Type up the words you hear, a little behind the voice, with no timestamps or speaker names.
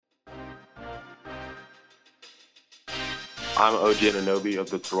I'm OG Anunoby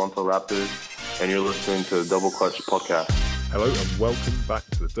of the Toronto Raptors, and you're listening to the Double Clutch Podcast. Hello and welcome back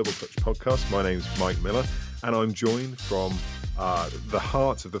to the Double Clutch Podcast. My name's Mike Miller, and I'm joined from the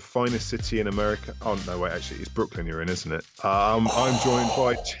heart of the finest city in America. Oh, no, wait, actually, it's Brooklyn you're in, isn't it? I'm joined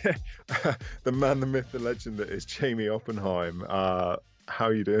by the man, the myth, the legend that is Jamie Oppenheim. How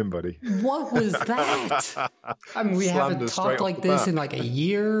are you doing, buddy? What was that? I mean, we haven't talked like this in like a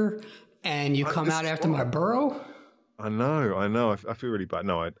year, and you come out after my borough? I know. I feel really bad.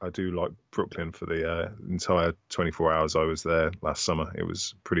 No, I do like Brooklyn for the entire 24 hours I was there last summer. It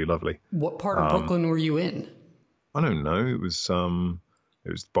was pretty lovely. What part of Brooklyn were you in? I don't know. It was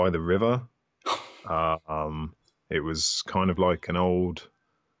by the river. It was kind of like an old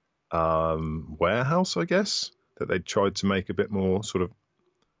warehouse, I guess, that they tried to make a bit more sort of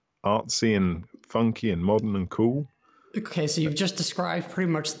artsy and funky and modern and cool. Okay, so you've just described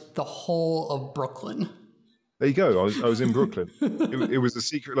pretty much the whole of Brooklyn. There you go. I was in Brooklyn. It was a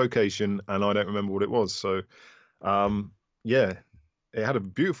secret location, and I don't remember what it was. So, yeah, it had a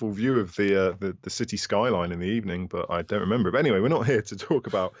beautiful view of the city skyline in the evening, but I don't remember it. But anyway, we're not here to talk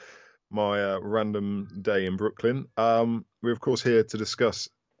about my random day in Brooklyn. We're, of course, here to discuss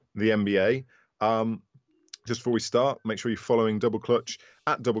the NBA. Just before we start, make sure you're following Double Clutch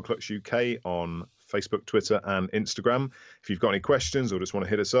at Double Clutch UK on Facebook, Twitter, and Instagram. If you've got any questions or just want to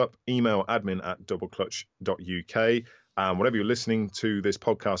hit us up, email admin@doubleclutch.uk. Whatever you're listening to this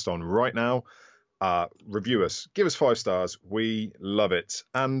podcast on right now, review us. Give us 5 stars. We love it.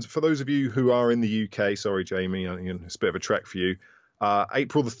 And for those of you who are in the UK, sorry, Jamie, it's a bit of a trek for you.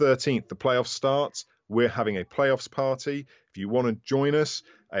 April the 13th, the playoffs start. We're having a playoffs party. If you want to join us,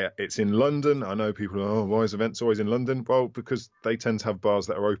 it's in London. I know people are, why is events always in London? Well, because they tend to have bars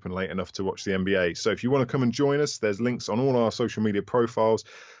that are open late enough to watch the NBA. So if you want to come and join us, there's links on all our social media profiles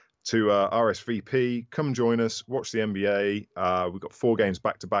to RSVP. Come join us, watch the NBA. We've got 4 games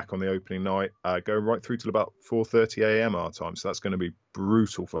back-to-back on the opening night. Go right through till about 4:30 a.m. our time. So that's going to be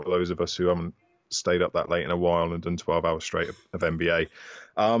brutal for those of us who haven't stayed up that late in a while and done 12 hours straight of NBA.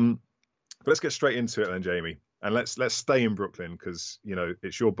 But let's get straight into it then, Jamie. And let's stay in Brooklyn because,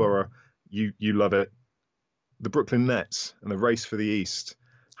 it's your borough. You love it. The Brooklyn Nets and the race for the East.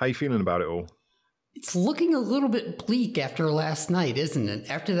 How are you feeling about it all? It's looking a little bit bleak after last night, isn't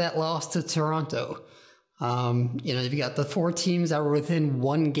it? After that loss to Toronto. You've got the 4 teams that were within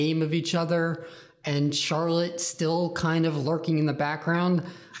 1 game of each other, and Charlotte still kind of lurking in the background.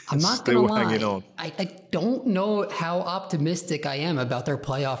 I'm not going to lie. I don't know how optimistic I am about their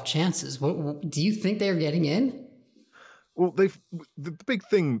playoff chances. Do you think they're getting in? Well, the big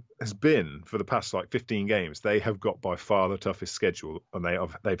thing has been for the past 15 games, they have got by far the toughest schedule, and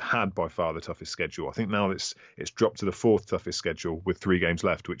they've had by far the toughest schedule. I think now it's dropped to the 4th toughest schedule with 3 games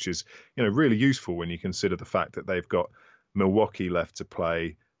left, which is really useful when you consider the fact that they've got Milwaukee left to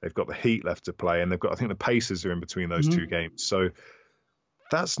play, they've got the Heat left to play, and they've got, I think, the Pacers are in between those 2 games. So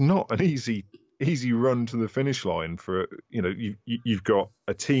that's not an easy run to the finish line for, you've got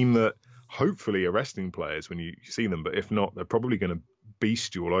a team that hopefully are resting players when you see them, but if not, they're probably going to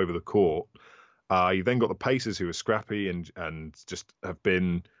beast you all over the court. You've then got the Pacers who are scrappy and just have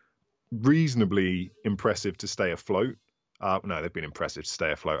been reasonably impressive to stay afloat. No, they've been impressive to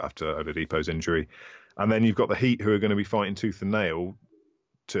stay afloat after Oladipo's injury. And then you've got the Heat who are going to be fighting tooth and nail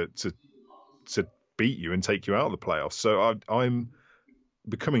to beat you and take you out of the playoffs. So I'm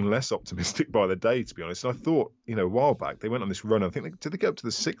becoming less optimistic by the day, to be honest. And I thought, a while back, they went on this run. I think did they get up to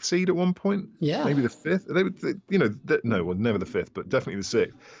the 6th seed at one point? Yeah, maybe the 5th. Never the 5th, but definitely the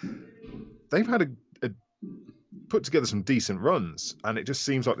 6th. They've had put together some decent runs, and it just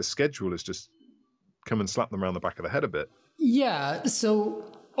seems like the schedule has just come and slapped them around the back of the head a bit. Yeah.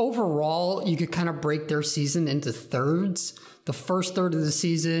 So overall, you could kind of break their season into thirds. The first third of the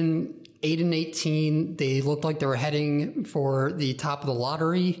season, 8-18, they looked like they were heading for the top of the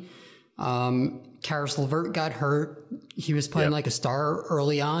lottery. Karis LeVert got hurt. He was playing like a star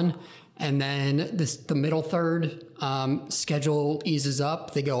early on. And then the middle third, schedule eases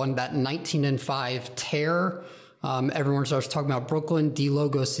up. They go on that 19-5 tear. Everyone starts talking about Brooklyn. D'Lo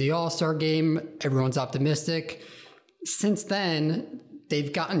goes to the All-Star game. Everyone's optimistic. Since then,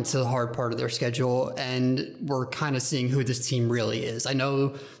 they've gotten to the hard part of their schedule, and we're kind of seeing who this team really is. I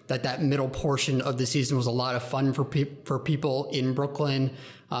know that middle portion of the season was a lot of fun for people in Brooklyn,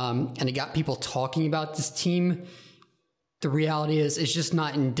 and it got people talking about this team. The reality is it's just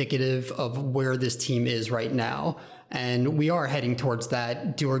not indicative of where this team is right now. And we are heading towards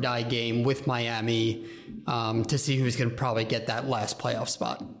that do or die game with Miami to see who's going to probably get that last playoff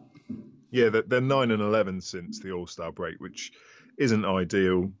spot. Yeah, they're 9-11 since the All-Star break, which isn't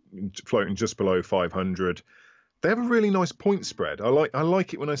ideal, floating just below 500. They have a really nice point spread. I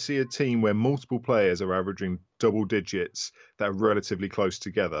like it when I see a team where multiple players are averaging double digits that are relatively close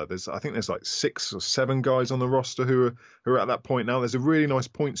together. I think there's like 6 or 7 guys on the roster who are at that point now. There's a really nice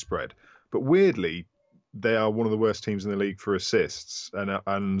point spread, but weirdly, they are one of the worst teams in the league for assists,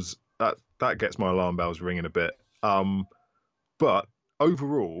 and that gets my alarm bells ringing a bit. But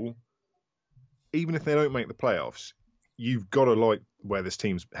overall, even if they don't make the playoffs, you've got to like where this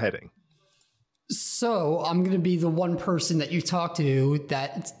team's heading. So I'm going to be the one person that you talk to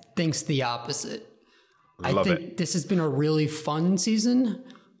that thinks the opposite. I think this has been a really fun season.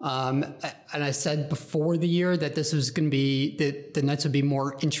 And I said before the year that this was going to be, the Nets would be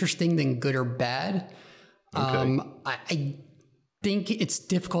more interesting than good or bad. Okay. I think it's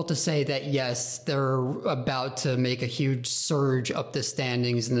difficult to say that, yes, they're about to make a huge surge up the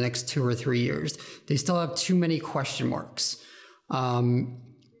standings in the next 2 or 3 years. They still have too many question marks.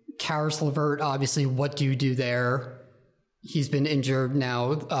 Karis LeVert, obviously, what do you do there? He's been injured now,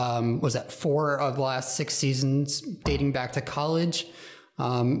 was that 4 of the last 6 seasons, dating back to college.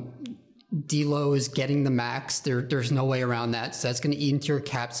 D'Lo is getting the max. There's no way around that. So that's going to eat into your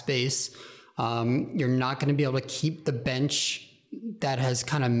cap space. You're not going to be able to keep the bench that has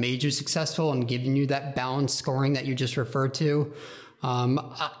kind of made you successful and given you that balanced scoring that you just referred to.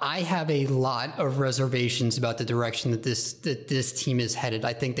 I have a lot of reservations about the direction that this team is headed.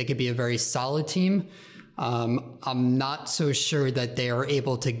 I think they could be a very solid team. I'm not so sure that they are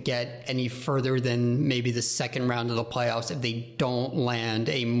able to get any further than maybe the second round of the playoffs if they don't land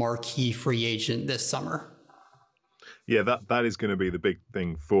a marquee free agent this summer. Yeah, that is going to be the big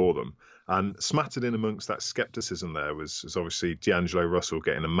thing for them. And smattered in amongst that skepticism there was obviously D'Angelo Russell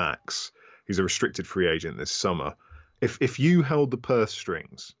getting a max. He's a restricted free agent this summer. If you held the purse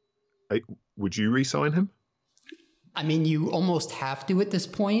strings, would you re-sign him? I mean, you almost have to at this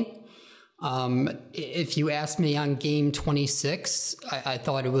point. If you asked me on game 26, I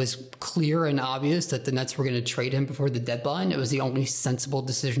thought it was clear and obvious that the Nets were going to trade him before the deadline. It was the only sensible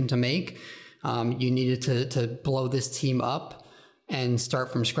decision to make. You needed to blow this team up and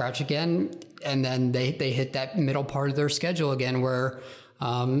start from scratch again. And then they hit that middle part of their schedule again where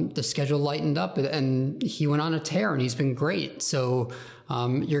the schedule lightened up and he went on a tear and he's been great. So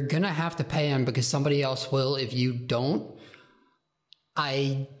you're going to have to pay him because somebody else will if you don't.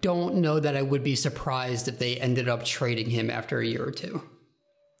 I don't know that I would be surprised if they ended up trading him after a year or 2.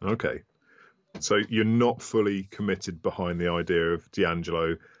 Okay. So you're not fully committed behind the idea of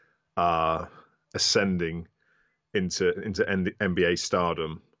D'Angelo ascending into NBA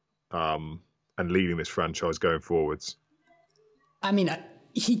stardom and leading this franchise going forwards? I mean,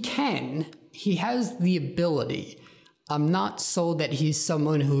 he can. He has the ability. I'm not sold that he's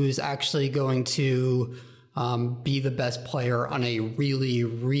someone who's actually going to be the best player on a really,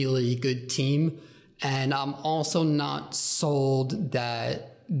 really good team. And I'm also not sold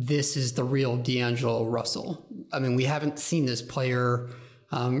that this is the real D'Angelo Russell. I mean, we haven't seen this player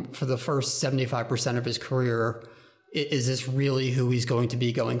for the first 75% of his career. Is this really who he's going to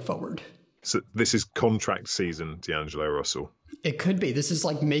be going forward? So this is contract season, D'Angelo Russell. It could be. This is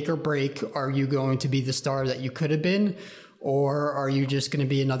like make or break. Are you going to be the star that you could have been? Or are you just going to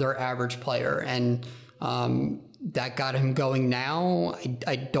be another average player? And that got him going now.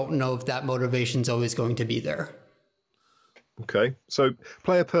 I don't know if that motivation's always going to be there. Okay. So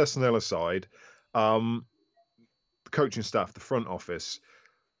player personnel aside, the coaching staff, the front office,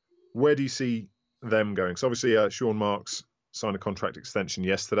 where do you see them going? So obviously Sean Marks signed a contract extension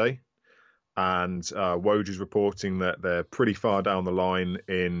yesterday. And Woj is reporting that they're pretty far down the line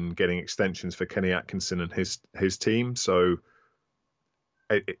in getting extensions for Kenny Atkinson and his team. So,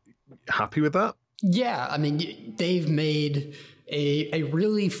 happy with that? Yeah, I mean, they've made a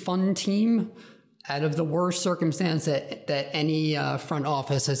really fun team out of the worst circumstance that any front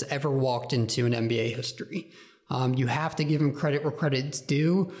office has ever walked into in NBA history. You have to give them credit where credit's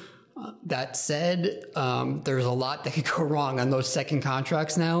due. That said, there's a lot that could go wrong on those second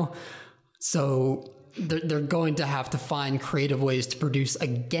contracts now. So they're going to have to find creative ways to produce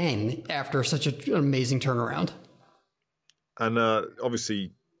again after such an amazing turnaround. And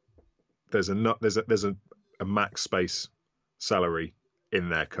obviously, there's a max space salary in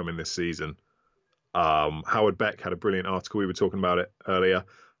there coming this season. Howard Beck had a brilliant article. We were talking about it earlier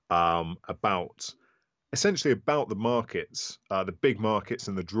about the markets, the big markets,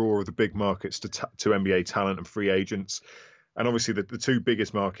 and the draw of the big markets to NBA talent and free agents. And obviously the 2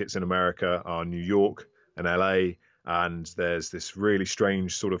 biggest markets in America are New York and LA. And there's this really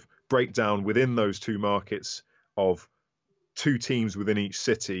strange sort of breakdown within those 2 markets of 2 teams within each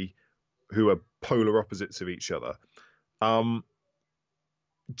city who are polar opposites of each other.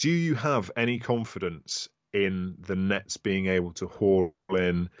 Do you have any confidence in the Nets being able to haul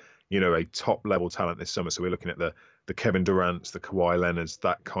in, a top level talent this summer? So we're looking at the Kevin Durant's, the Kawhi Leonard's,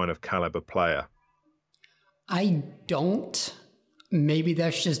 that kind of caliber player. I don't. Maybe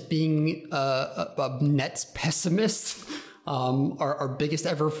that's just being a Nets pessimist. Our biggest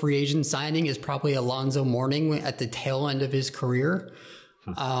ever free agent signing is probably Alonzo Mourning at the tail end of his career.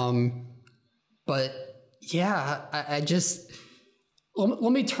 But yeah, I just,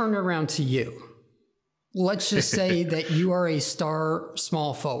 let me turn it around to you. Let's just say that you are a star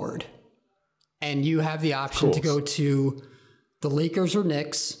small forward and you have the option to go to the Lakers or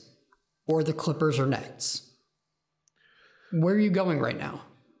Knicks or the Clippers or Nets. Where are you going right now?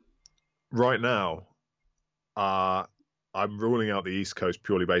 Right now, I'm ruling out the East Coast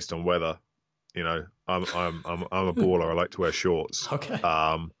purely based on weather. I'm a baller. I like to wear shorts. Okay.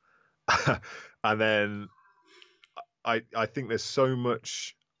 And then I think there's so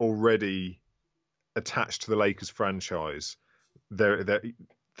much already attached to the Lakers franchise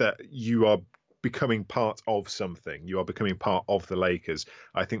that you are becoming part of something. You are becoming part of the Lakers.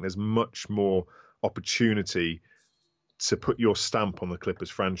 I think there's much more opportunity to put your stamp on the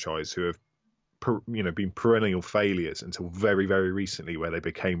Clippers franchise, who have been perennial failures until very, very recently, where they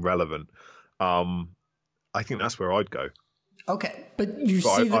became relevant. I think that's where I'd go. Okay, but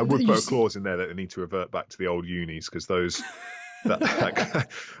I would put a clause in there that they need to revert back to the old unis, because those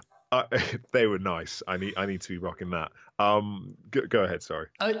they were nice. I need to be rocking that. Go ahead. Sorry.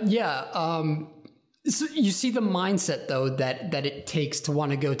 So you see the mindset, though, that it takes to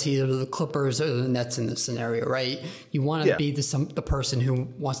want to go to either the Clippers or the Nets in this scenario, right? You want to be the person who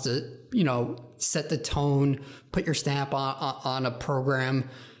wants to, set the tone, put your stamp on a program,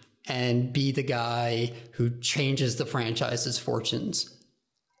 and be the guy who changes the franchise's fortunes.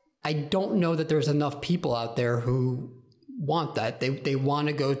 I don't know that there's enough people out there who want that. They want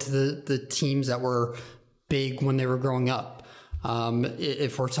to go to the teams that were big when they were growing up.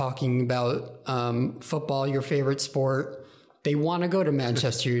 If we're talking about football, your favorite sport, they want to go to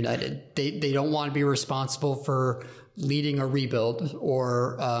Manchester United. They don't want to be responsible for leading a rebuild,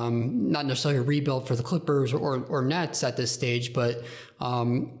 or not necessarily a rebuild for the Clippers or Nets at this stage, but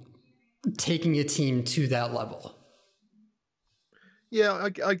taking a team to that level. Yeah,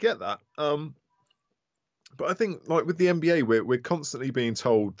 I get that. But I think, like with the NBA, we're constantly being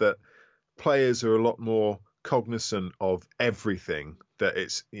told that players are a lot more cognizant of everything, that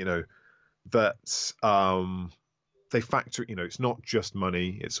it's they factor, it's not just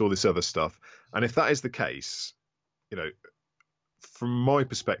money, it's all this other stuff. And if that is the case, from my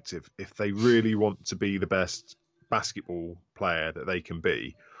perspective, if they really want to be the best basketball player that they can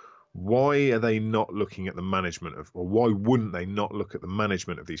be, why are they not looking at the management or why wouldn't they not look at the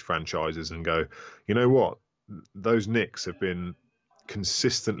management of these franchises and go, you know what, those Knicks have been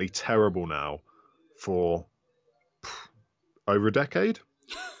consistently terrible now for over a decade.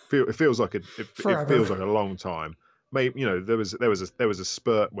 It feels like it feels like a long time. Maybe there was a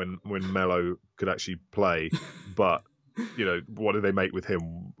spurt when Melo could actually play, but what did they make with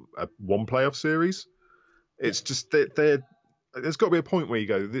him? One playoff series. It's just that there's got to be a point where you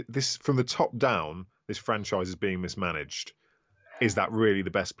go, this from the top down, this franchise is being mismanaged. Is that really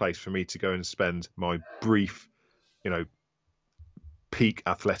the best place for me to go and spend my brief, peak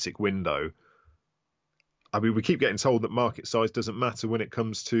athletic window? I mean, we keep getting told that market size doesn't matter when it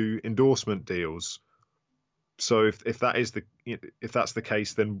comes to endorsement deals. So if that's the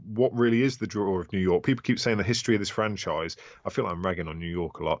case, then what really is the draw of New York? People keep saying the history of this franchise. I feel like I'm ragging on New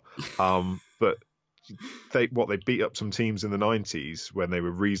York a lot, but they beat up some teams in the 90s when they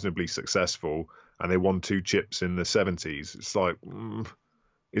were reasonably successful, and they won 2 chips in the 70s. It's like,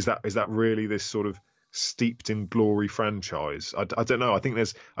 is that really this sort of steeped in glory franchise? I don't know. I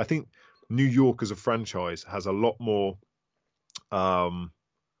think New York as a franchise has a lot more.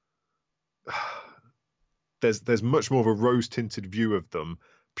 There's much more of a rose-tinted view of them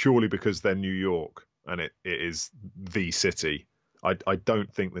purely because they're New York and it is the city. I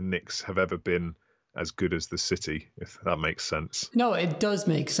don't think the Knicks have ever been as good as the city, if that makes sense. No, it does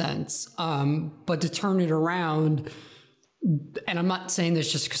make sense. But to turn it around, and I'm not saying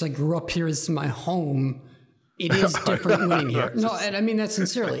this just because I grew up here, this is my home. It is different winning here. No, and I mean that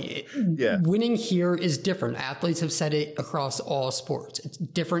sincerely. Winning here is different. Athletes have said it across all sports. It's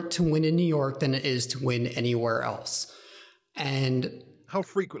different to win in New York than it is to win anywhere else. And how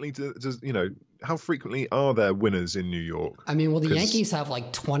frequently how frequently are there winners in New York? I mean, well, the Yankees have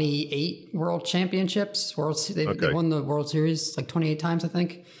like 28 world championships. They won the World Series like 28 times, I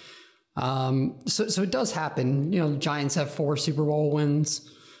think. So it does happen. The Giants have 4 Super Bowl wins.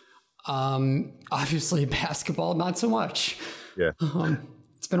 Obviously basketball, not so much. Yeah.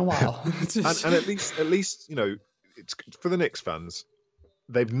 It's been a while. and at least it's for the Knicks fans.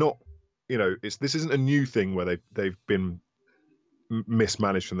 They've not, this isn't a new thing where they've been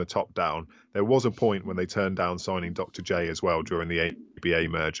mismanaged from the top down. There was a point when they turned down signing Dr. J as well during the ABA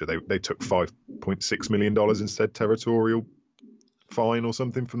merger. They took $5.6 million instead, territorial fine or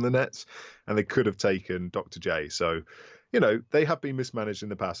something from the Nets, and they could have taken Dr. J. So, they have been mismanaged in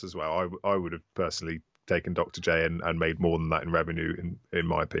the past as well. I would have personally taken Dr. J and made more than that in revenue, in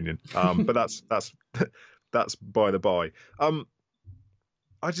my opinion. But that's by the by.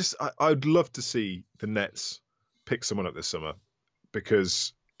 I'd love to see the Nets pick someone up this summer,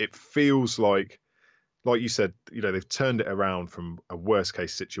 because it feels like you said, they've turned it around from a worst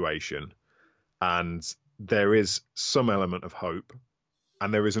case situation, and there is some element of hope,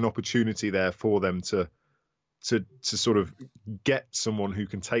 and there is an opportunity there for them to sort of get someone who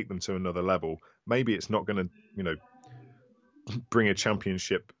can take them to another level. Maybe it's not going to, bring a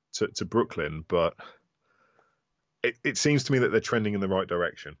championship to Brooklyn, but it seems to me that they're trending in the right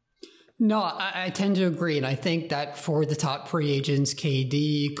direction. No, I tend to agree. And I think that for the top free agents,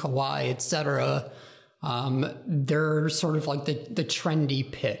 KD, Kawhi, etc., they're sort of like the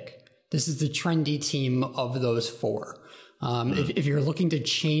trendy pick. This is the trendy team of those four. If you're looking to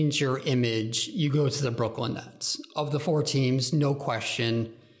change your image, you go to the Brooklyn Nets. Of the four teams, no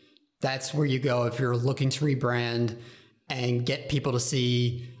question, that's where you go if you're looking to rebrand and get people to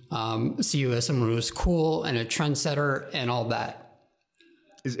see you as someone who's cool and a trendsetter and all that.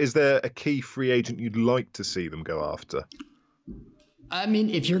 Is there a key free agent you'd like to see them go after? I mean,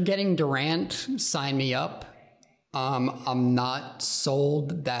 if you're getting Durant, sign me up. I'm not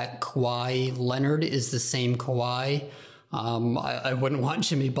sold that Kawhi Leonard is the same Kawhi. I wouldn't want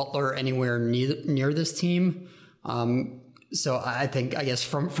Jimmy Butler anywhere near this team. So I guess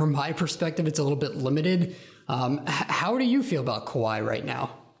from my perspective, it's a little bit limited. How do you feel about Kawhi right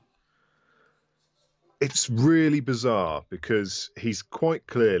now? It's really bizarre, because he's quite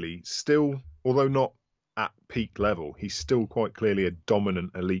clearly still, although not at peak level, he's still quite clearly a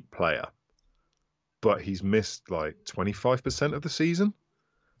dominant elite player. But he's missed like 25% of the season.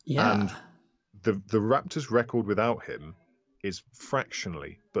 Yeah. And the Raptors' record without him is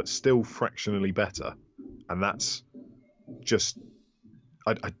fractionally, but still fractionally better. And that's just,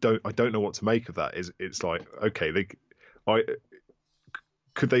 I don't know what to make of that. It's like, okay,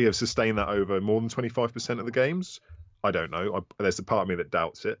 could they have sustained that over more than 25% of the games? I don't know. There's a part of me that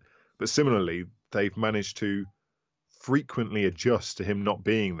doubts it. But similarly, they've managed to frequently adjust to him not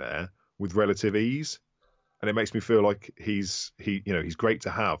being there with relative ease. And it makes me feel like he's great to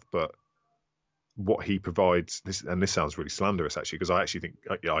have, but what he provides, this sounds really slanderous actually, because I actually think,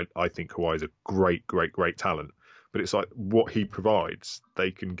 I think Kawhi is a great talent. But it's like what he provides,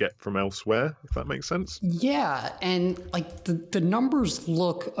 they can get from elsewhere, if that makes sense. Yeah, and like the numbers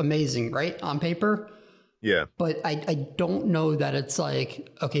look amazing, right, on paper? Yeah. But I don't know that it's like,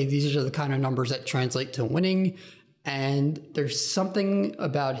 okay, these are the kind of numbers that translate to winning. And there's something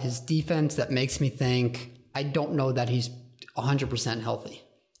about his defense that makes me think, I don't know that he's 100% healthy.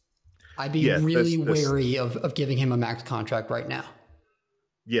 I'd be really wary of giving him a max contract right now.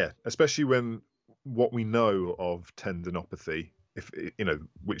 Yeah, especially when what we know of tendinopathy,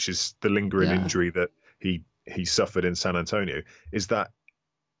 which is the lingering injury that he suffered in San Antonio, is that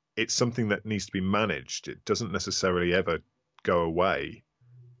it's something that needs to be managed. It doesn't necessarily ever go away.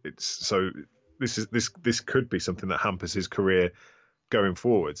 This could be something that hampers his career going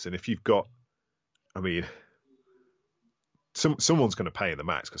forwards. And if you've got, someone's going to pay in the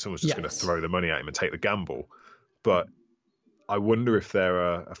max, because someone's just going to throw the money at him and take the gamble. But I wonder if there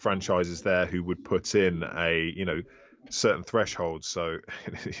are franchises there who would put in a, certain threshold. So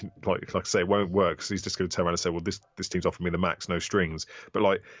like I say, it won't work, because he's just going to turn around and say, well, this team's offering me the max, no strings. But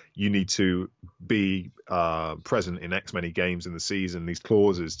like, you need to be present in X many games in the season, these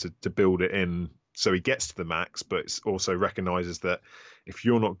clauses to build it in so he gets to the max, but it also recognizes that if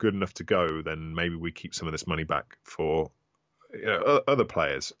you're not good enough to go, then maybe we keep some of this money back for other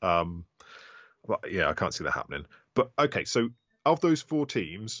players. But yeah, I can't see that happening. But okay, so of those four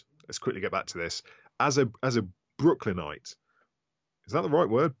teams, let's quickly get back to this. As a Brooklynite, is that the right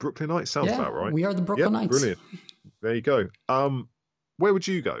word? Brooklynite sounds about right. We are the Brooklynites. Brilliant. There you go. Where would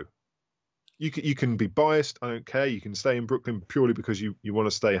you go? You can be biased. I don't care. You can stay in Brooklyn purely because you want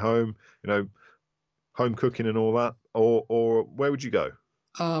to stay home. Home cooking and all that. Or where would you go?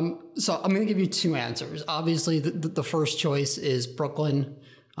 So I'm going to give you two answers. Obviously, the first choice is Brooklyn.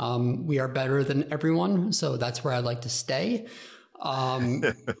 We are better than everyone, so that's where I'd like to stay.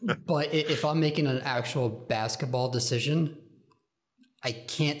 But if I'm making an actual basketball decision, I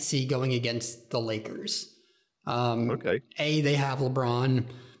can't see going against the Lakers. Okay. They have LeBron,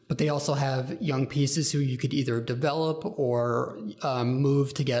 but they also have young pieces who you could either develop or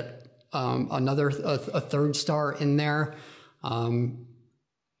move to get a third star in there.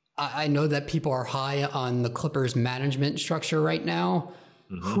 I know that people are high on the Clippers management structure right now.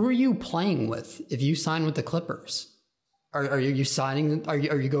 Mm-hmm. Who are you playing with if you sign with the Clippers? Are you signing? Are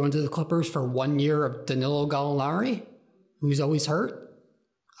you going to the Clippers for 1 year of Danilo Gallinari, who's always hurt?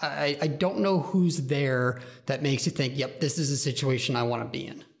 I don't know who's there that makes you think, yep, this is a situation I want to be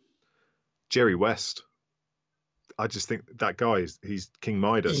in. Jerry West. I just think that guy he's King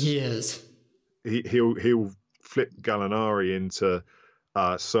Midas. He is. He'll flip Gallinari into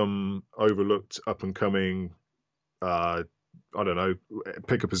some overlooked up and coming. I don't know,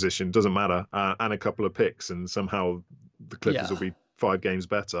 pick a position, doesn't matter, and a couple of picks, and somehow the Clippers will be 5 games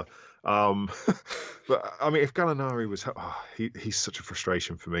better. But I mean, if Gallinari was, he's such a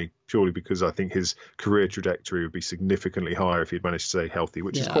frustration for me, purely because I think his career trajectory would be significantly higher if he'd managed to stay healthy,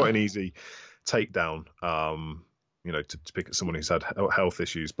 which is quite an easy takedown, to pick at someone who's had health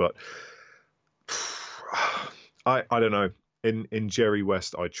issues. But I don't know. In Jerry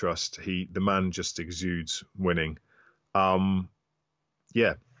West, I trust. The man just exudes winning.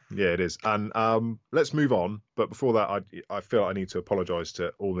 Yeah, it is. And let's move on. But before that, I feel I need to apologise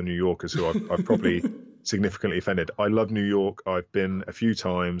to all the New Yorkers who I've probably significantly offended. I love New York. I've been a few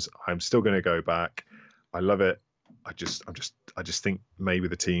times. I'm still going to go back. I love it. I just think maybe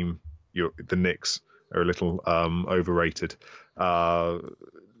the team, the Knicks, are a little overrated. That's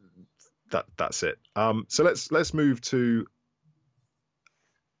it. So let's move to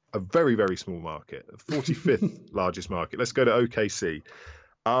a very, very small market, 45th largest market. Let's go to OKC.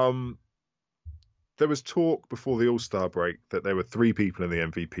 There was talk before the All-Star break that there were 3 people in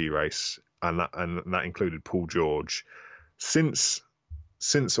the MVP race, and that included Paul George. Since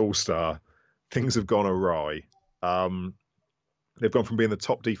All-Star, things have gone awry. They've gone from being the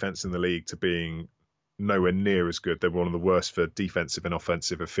top defense in the league to being nowhere near as good. They're one of the worst for defensive and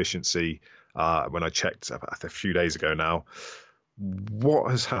offensive efficiency. When I checked a few days ago now.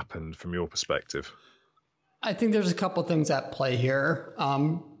 What has happened from your perspective? I think there's a couple things at play here.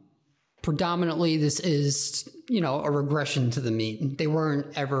 Predominantly, this is, a regression to the mean. They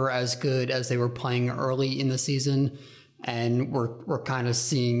weren't ever as good as they were playing early in the season. And we're kind of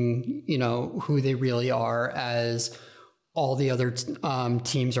seeing, who they really are as all the other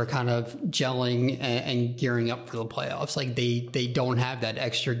teams are kind of gelling and gearing up for the playoffs. Like they don't have that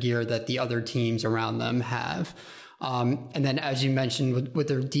extra gear that the other teams around them have. And then, as you mentioned, with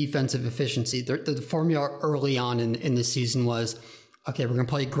their defensive efficiency, the formula early on in the season was, okay, we're going to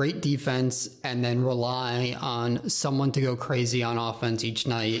play great defense and then rely on someone to go crazy on offense each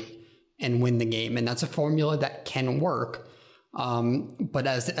night and win the game. And that's a formula that can work. But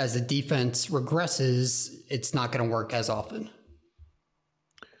as the defense regresses, it's not going to work as often.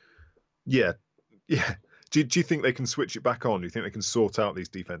 Yeah. Do you think they can switch it back on? Do you think they can sort out these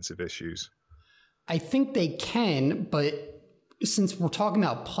defensive issues? I think they can, but since we're talking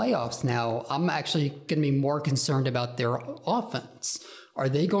about playoffs now, I'm actually going to be more concerned about their offense. Are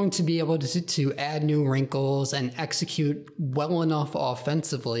they going to be able to add new wrinkles and execute well enough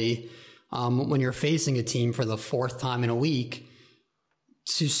offensively when you're facing a team for the 4th time in a week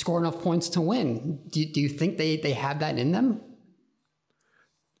to score enough points to win? Do you think they have that in them?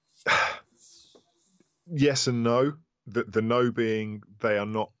 Yes and no. The no being they are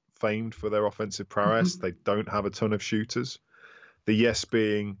not famed for their offensive prowess. Mm-hmm. They don't have a ton of shooters. The yes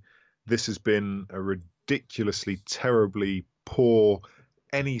being this has been a ridiculously, terribly poor,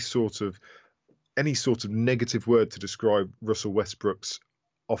 any sort of negative word to describe Russell Westbrook's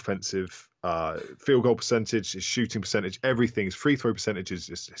offensive field goal percentage, his shooting percentage, everything. His free throw percentage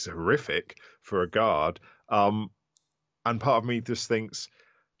is horrific for a guard. And part of me just thinks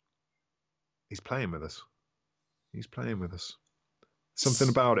he's playing with us. Something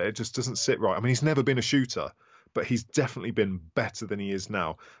about it just doesn't sit right. I mean, he's never been a shooter, but he's definitely been better than he is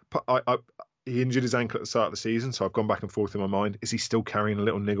now. He injured his ankle at the start of the season, so I've gone back and forth in my mind. Is he still carrying a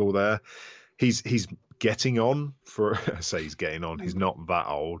little niggle there? He's getting on for. I say he's getting on. He's not that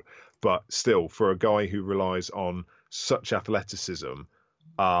old, but still, for a guy who relies on such athleticism,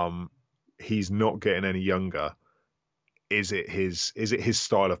 he's not getting any younger. Is it his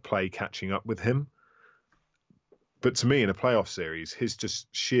style of play catching up with him? But to me, in a playoff series, his just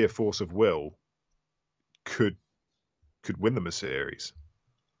sheer force of will could win them a series.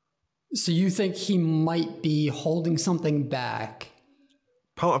 So you think he might be holding something back?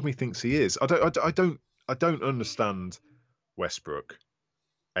 Part of me thinks he is. I don't understand Westbrook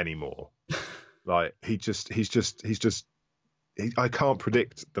anymore. Like he's just I can't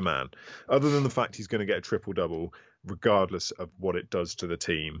predict the man, other than the fact he's going to get a triple-double, regardless of what it does to the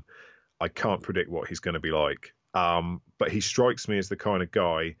team. I can't predict what he's going to be like. But he strikes me as the kind of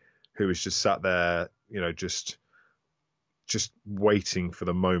guy who is just sat there, just waiting for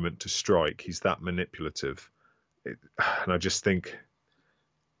the moment to strike. He's that manipulative. And I just think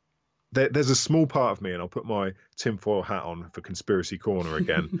there's a small part of me, and I'll put my tinfoil hat on for Conspiracy Corner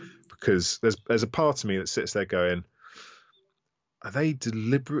again, because there's a part of me that sits there going, are they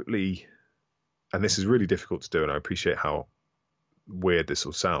deliberately, and this is really difficult to do, and I appreciate how weird this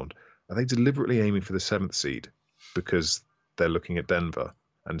will sound, are they deliberately aiming for the 7th seed because they're looking at Denver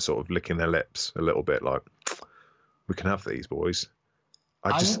and sort of licking their lips a little bit like, we can have these, boys?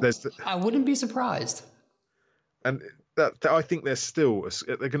 I wouldn't be surprised. And I think there's still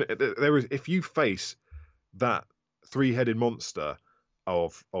if you face that 3-headed monster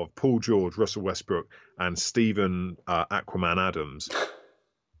of Paul George, Russell Westbrook, and Steven Aquaman Adams,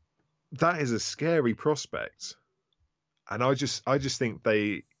 that is a scary prospect. And I just think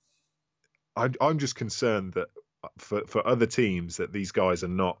I'm just concerned that for other teams that these guys are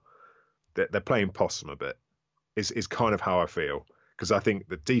not, that they're playing possum a bit is kind of how I feel. Because I think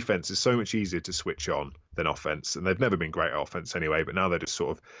the defense is so much easier to switch on than offense, and they've never been great at offense anyway. But now they're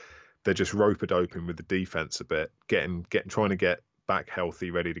just rope-a-doping with the defense a bit, trying to get back healthy,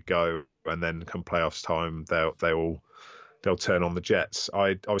 ready to go, and then come playoffs time, they'll turn on the Jets.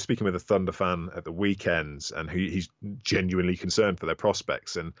 I was speaking with a Thunder fan at the weekends, and he's genuinely concerned for their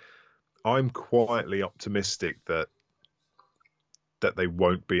prospects, and I'm quietly optimistic that they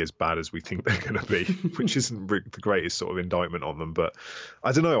won't be as bad as we think they're going to be, which isn't the greatest sort of indictment on them. But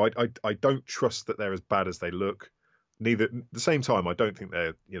I don't know. I don't trust that they're as bad as they look. Neither, at the same time, I don't think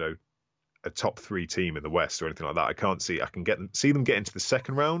they're, a top 3 team in the West or anything like that. I can see them get into the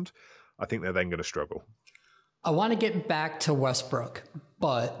second round. I think they're then going to struggle. I want to get back to Westbrook,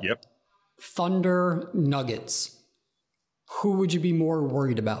 but yep. Thunder Nuggets. Who would you be more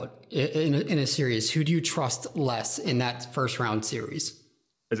worried about in a series? Who do you trust less in that first round series?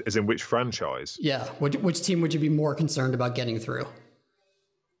 As in which franchise? Yeah. Which team would you be more concerned about getting through?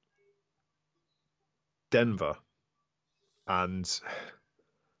 Denver. And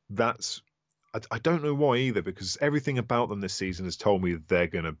that's, I don't know why either, because everything about them this season has told me they're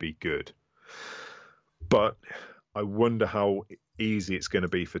going to be good. But I wonder how easy it's going to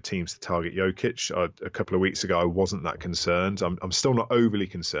be for teams to target Jokic. A couple of weeks ago, I wasn't that concerned. I'm still not overly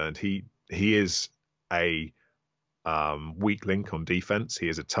concerned. He is a weak link on defense. He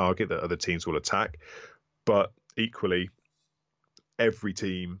is a target that other teams will attack. But equally, every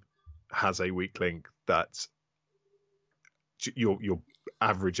team has a weak link that your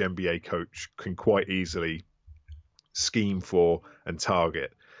average NBA coach can quite easily scheme for and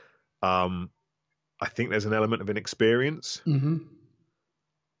target. I think there's an element of inexperience. Mm-hmm.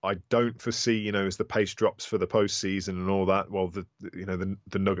 I don't foresee, as the pace drops for the postseason and all that. Well, the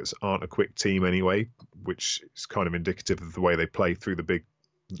Nuggets aren't a quick team anyway, which is kind of indicative of the way they play through the big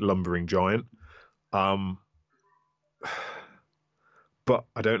lumbering giant. But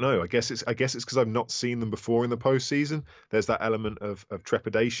I don't know. I guess it's because I've not seen them before in the postseason. There's that element of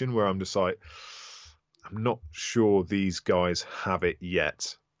trepidation where I'm just like, I'm not sure these guys have it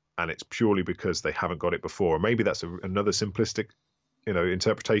yet. And it's purely because they haven't got it before. Maybe that's another simplistic,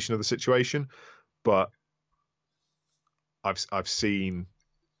 interpretation of the situation. But I've seen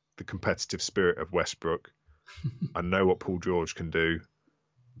the competitive spirit of Westbrook. I know what Paul George can do.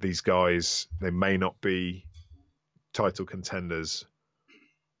 These guys, they may not be title contenders,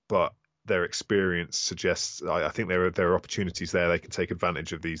 but their experience suggests. I think there are opportunities there. They can take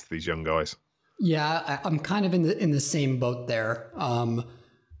advantage of these young guys. Yeah, I'm kind of in the same boat there.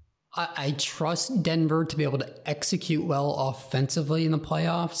 I trust Denver to be able to execute well offensively in the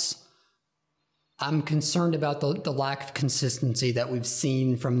playoffs. I'm concerned about the lack of consistency that we've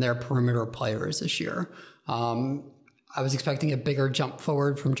seen from their perimeter players this year. I was expecting a bigger jump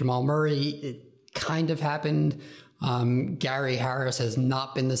forward from Jamal Murray. It kind of happened. Gary Harris has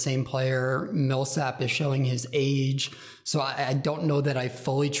not been the same player. Millsap is showing his age. So I don't know that I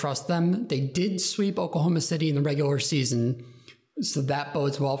fully trust them. They did sweep Oklahoma City in the regular season, so that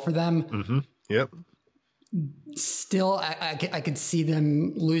bodes well for them. Mm-hmm. Yep. Still, I could see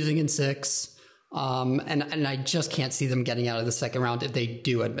them losing in 6. And I just can't see them getting out of the second round if they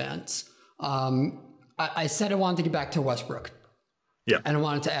do advance. I said I wanted to get back to Westbrook. Yeah. And I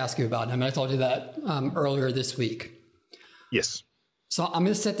wanted to ask you about him. I told you that earlier this week. Yes. So I'm going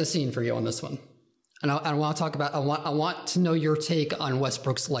to set the scene for you on this one. And I want to talk about, I want to know your take on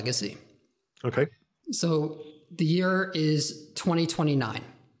Westbrook's legacy. Okay. So the year is 2029,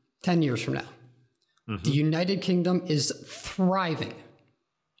 10 years from now. The United Kingdom is thriving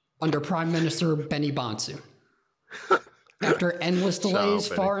under Prime Minister Benny Bonsu. After endless delays,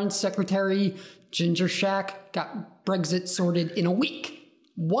 Foreign Secretary Ginger Shack got Brexit sorted in a week.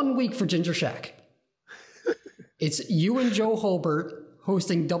 1 week for Ginger Shack. It's you and Joe Holbert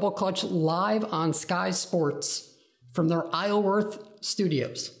hosting Double Clutch live on Sky Sports from their Isleworth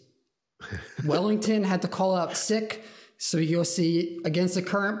studios. Wellington had to call out sick, so you go see Against the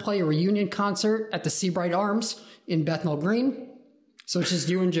Current play a reunion concert at the Seabright Arms in Bethnal Green. So it's just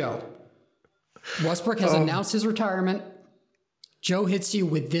you and Joe. Westbrook has announced his retirement. Joe hits you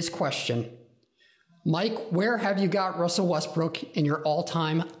with this question. Mike, where have you got Russell Westbrook in your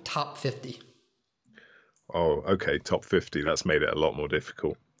all-time top 50? Oh, okay, top 50. That's made it a lot more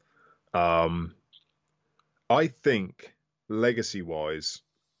difficult. I think legacy-wise,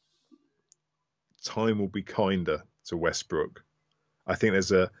 time will be kinder to Westbrook. I think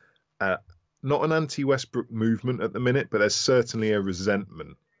there's a not an anti-Westbrook movement at the minute, but there's certainly a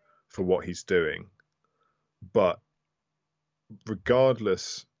resentment for what he's doing. But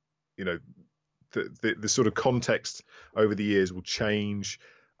regardless, you know, the sort of context over the years will change.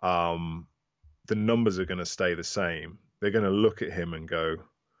 The numbers are going to stay the same. They're going to look at him and go,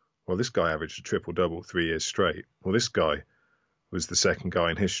 well, this guy averaged a triple-double 3 years straight. Well, this guy was the second guy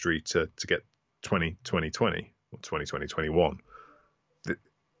in history to get 20-20-20 or 20-20-21.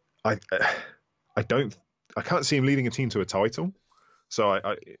 I can't see him leading a team to a title. So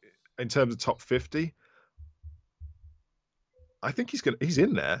I in terms of top 50, I think he's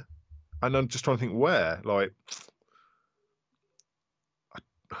in there. And I'm just trying to think where. Like,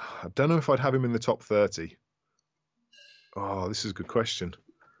 I don't know if I'd have him in the top 30. Oh, this is a good question.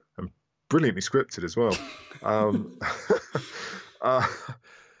 And brilliantly scripted as well.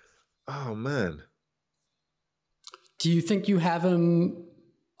 Oh, man. Do you think you have him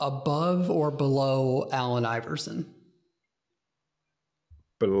above or below Allen Iverson?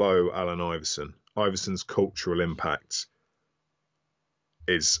 Below Allen Iverson. Iverson's cultural impact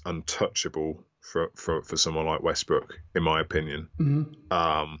is untouchable for someone like Westbrook, in my opinion.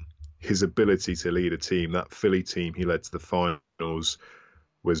 Mm-hmm. His ability to lead a team, that Philly team he led to the finals,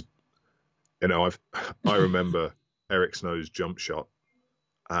 was, you know, I remember Eric Snow's jump shot,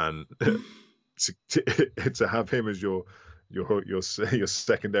 and to have him as your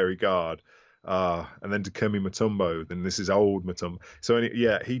secondary guard, and then Dikembe Mutombo, then this is old Mutombo. So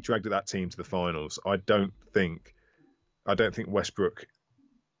yeah, he dragged that team to the finals. I don't think Westbrook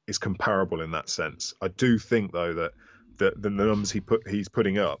is comparable in that sense. I do think though that the numbers he's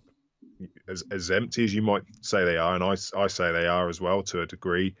putting up, as empty as you might say they are, and I say they are as well to a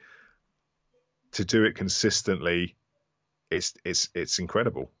degree, to do it consistently, it's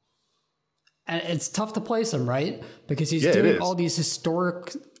incredible. And it's tough to place him, right? Because he's doing all these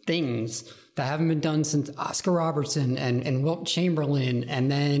historic things that haven't been done since Oscar Robertson and Wilt Chamberlain,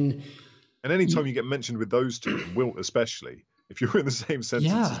 and anytime you get mentioned with those two, Wilt especially, if you're in the same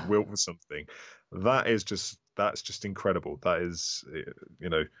sentence as Wilt for something, that's just incredible. That is, you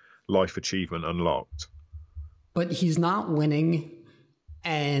know, life achievement unlocked. But he's not winning,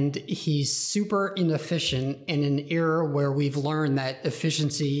 and he's super inefficient in an era where we've learned that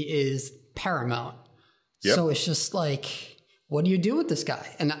efficiency is paramount. Yep. So it's just like, what do you do with this guy?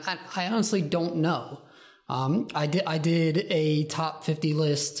 And I honestly don't know. I did a top 50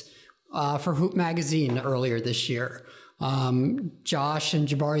 list for Hoop Magazine earlier this year. Josh and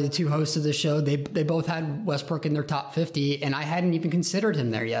Jabari, the two hosts of the show, they both had Westbrook in their top 50, and I hadn't even considered him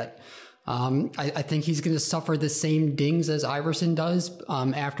there yet. I think he's going to suffer the same dings as Iverson does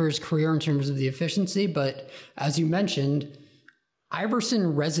after his career in terms of the efficiency. But as you mentioned,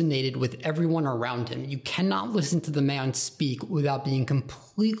 Iverson resonated with everyone around him. You cannot listen to the man speak without being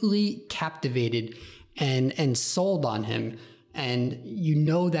completely captivated and sold on him. And you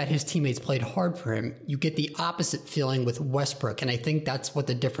know that his teammates played hard for him. You get the opposite feeling with Westbrook, and I think that's what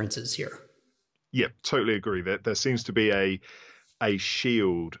the difference is here. Yeah, totally agree. There seems to be a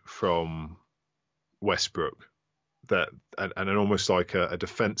shield from Westbrook, and almost like a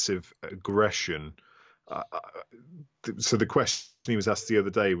defensive aggression. So the question he was asked the other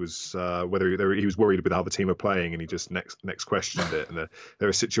day was whether he was worried about how the team are playing, and he just next questioned it. And there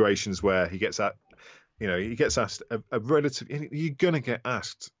are situations where he gets at. You know, he gets asked a relative. You're going to get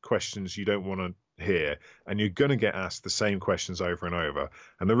asked questions you don't want to hear, and you're going to get asked the same questions over and over.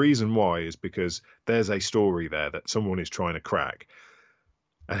 And the reason why is because there's a story there that someone is trying to crack.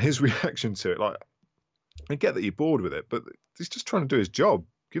 And his reaction to it, like, I get that you're bored with it, but he's just trying to do his job.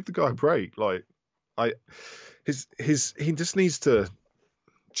 Give the guy a break. Like, he just needs to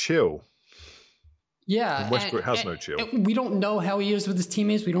chill. Yeah, and Westbrook has no chill. We don't know how he is with his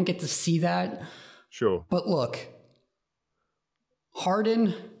teammates. We don't get to see that. Sure. But look,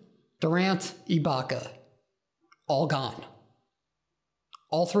 Harden, Durant, Ibaka, all gone.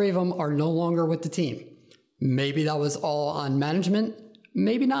 All three of them are no longer with the team. Maybe that was all on management.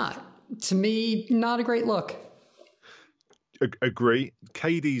 Maybe not. To me, not a great look. Agree.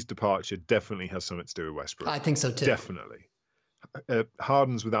 KD's departure definitely has something to do with Westbrook. I think so too. Definitely.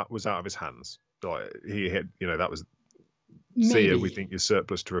 Harden's was out of his hands. Like he had, that was. Maybe. See ya, we think you're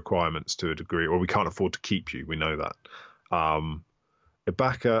surplus to requirements to a degree, or we can't afford to keep you. We know that.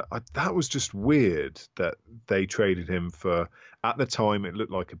 Ibaka, that was just weird that they traded him for. At the time, it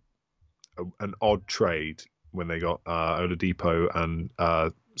looked like an odd trade when they got Oladipo and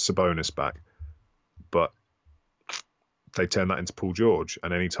Sabonis back, but they turned that into Paul George.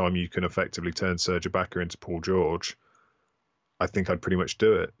 And anytime you can effectively turn Serge Ibaka into Paul George, I think I'd pretty much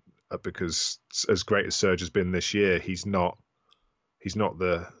do it, because as great as Serge has been this year, he's not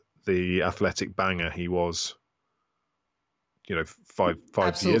the athletic banger he was, 5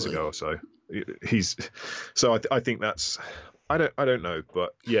 years ago or so. I think that's. I don't know,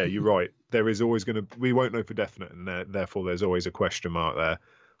 but yeah, you're right. There is always we won't know for definite, and therefore there's always a question mark there.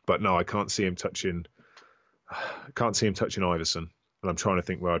 But no, I can't see him touching Iverson, and I'm trying to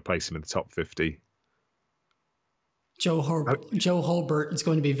think where I'd place him in the top 50. Joe Holbert is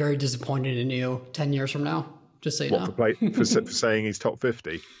going to be very disappointed in you 10 years from now. Just so you know. For saying he's top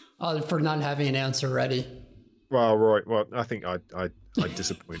 50? For not having an answer ready. Well, right. Well, I think I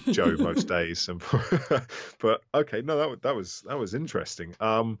disappoint Joe most days. But okay, no, that was interesting.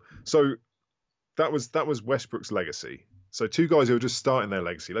 So that was Westbrook's legacy. So two guys who are just starting their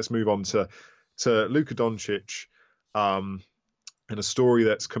legacy. Let's move on to Luka Doncic. And a story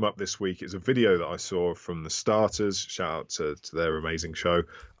that's come up this week is a video that I saw from the Starters. Shout out to their amazing show.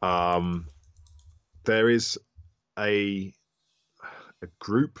 There is a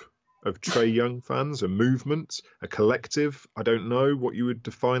group of Trae Young fans, a movement, a collective. I don't know what you would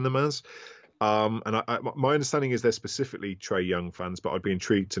define them as. And my understanding is they're specifically Trae Young fans, but I'd be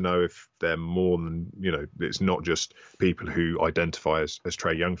intrigued to know if they're more than, it's not just people who identify as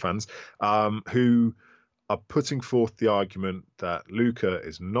Trae Young fans, who are putting forth the argument that Luka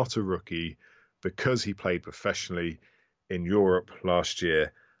is not a rookie because he played professionally in Europe last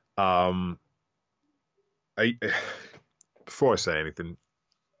year. Before I say anything,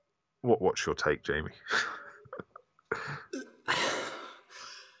 what's your take, Jamie?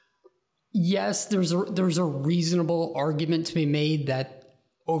 Yes, there's a reasonable argument to be made that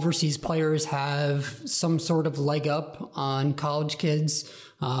overseas players have some sort of leg up on college kids.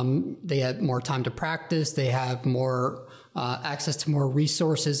 They have more time to practice. They have more access to more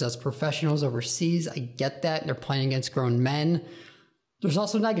resources as professionals overseas. I get that. They're playing against grown men. There's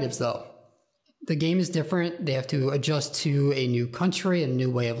also negatives, though. The game is different. They have to adjust to a new country, a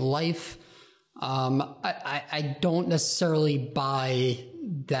new way of life. I don't necessarily buy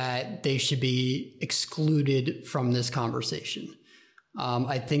that they should be excluded from this conversation.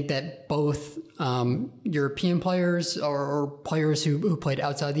 I think that both European players or players who played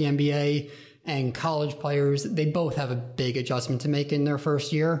outside the NBA and college players, they both have a big adjustment to make in their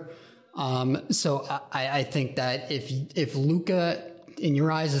first year. So I think that if Luka, in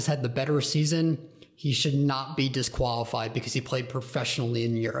your eyes, has had the better season, he should not be disqualified because he played professionally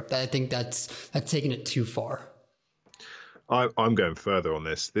in Europe. I think that's taking it too far. I'm going further on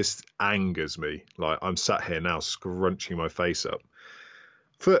this. This angers me. Like, I'm sat here now scrunching my face up.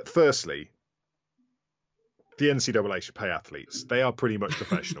 Firstly, the NCAA should pay athletes. They are pretty much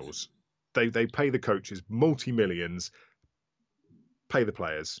professionals. They pay the coaches multi-millions, pay the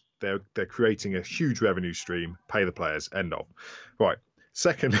players. They're creating a huge revenue stream, pay the players, end of. Right.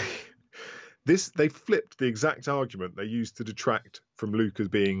 Secondly, they flipped the exact argument they used to detract from Luka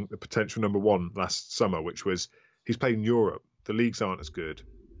being the potential number one last summer, which was he's played in Europe. The leagues aren't as good.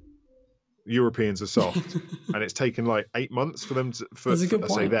 Europeans are soft. And it's taken like 8 months for them to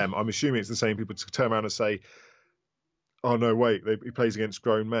say them. I'm assuming it's the same people to turn around and say, oh, no, wait, he plays against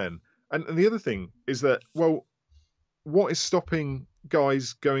grown men. And the other thing is that, well, what is stopping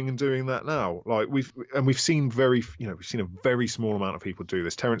guys going and doing that now? Like we've seen we've seen a very small amount of people do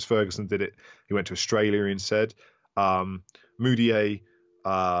this. Terence Ferguson did it. He went to Australia instead. Moutier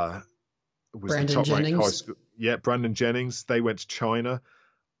was Brandon the top Jennings. ranked high school. Yeah, Brandon Jennings. They went to China.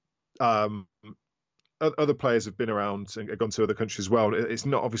 Other players have been around and gone to other countries as well. It's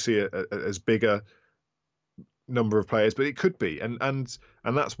not obviously as big a number of players, but it could be, and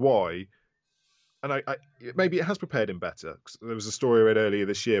that's why. And I maybe it has prepared him better. There was a story I read earlier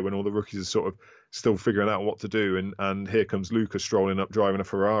this year when all the rookies are sort of still figuring out what to do, and here comes Luka strolling up driving a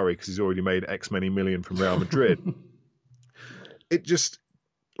Ferrari because he's already made X many million from Real Madrid. It just,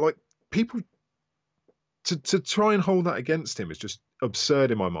 like, people to try and hold that against him is just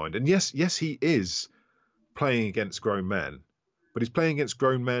absurd in my mind. And yes, he is playing against grown men, but he's playing against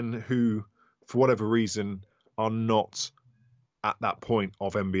grown men who, for whatever reason, are not at that point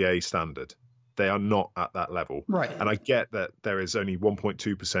of NBA standard. They are not at that level. Right. And I get that there is only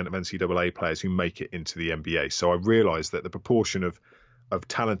 1.2% of NCAA players who make it into the NBA. So I realise that the proportion of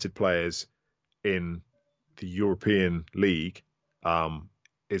talented players in the European League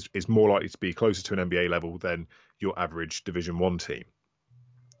is more likely to be closer to an NBA level than your average Division 1 team.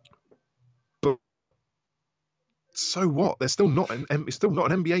 But so what? They're still not it's still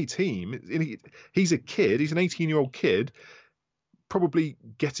not an NBA team. He's a kid. He's an 18-year-old kid, probably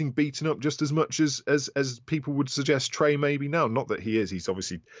getting beaten up just as much as people would suggest Trey maybe now. Not that he is. He's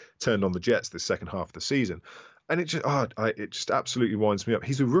obviously turned on the Jets this second half of the season. And it just absolutely winds me up.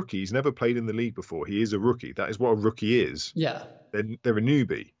 He's a rookie. He's never played in the league before. He is a rookie. That is what a rookie is. Yeah. They're a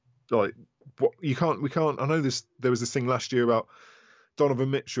newbie. Like, what we can't. I know this. There was this thing last year about Donovan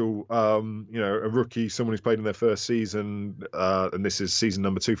Mitchell, a rookie, someone who's played in their first season, and this is season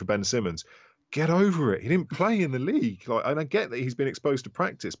number 2 for Ben Simmons. Get over it. He didn't play in the league. And I get that he's been exposed to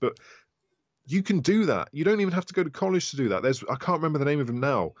practice, but you can do that. You don't even have to go to college to do that. I can't remember the name of him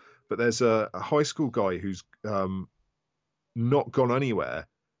now, but there's a high school guy who's not gone anywhere.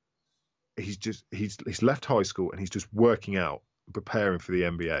 He's left high school and he's just working out, preparing for the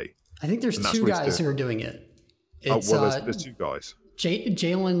NBA. I think there's 2 guys who are doing it. There's 2 guys.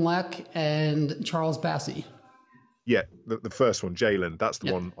 Jalen Leck and Charles Bassey. Yeah, the first one, Jalen, that's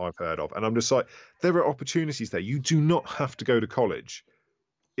the one I've heard of. And I'm just like, there are opportunities there. You do not have to go to college.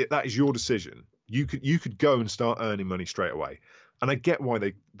 That is your decision. You could go and start earning money straight away. And I get why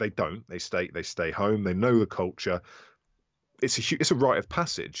they don't. They stay home. They know the culture. It's a rite of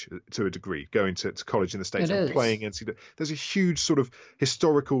passage to a degree, going to college in the States and playing NCAA. There's a huge sort of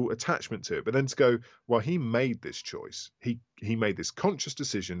historical attachment to it. But then to go, well, he made this choice. He made this conscious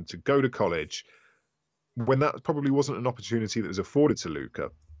decision to go to college when that probably wasn't an opportunity that was afforded to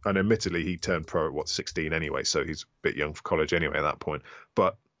Luka. And admittedly, he turned pro at 16 anyway, so he's a bit young for college anyway at that point.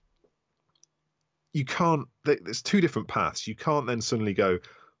 But you can't. There's 2 different paths. You can't then suddenly go,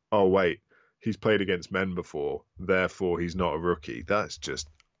 oh wait, he's played against men before, therefore he's not a rookie. That's just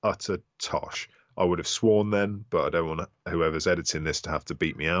utter tosh. I would have sworn then, but I don't want whoever's editing this to have to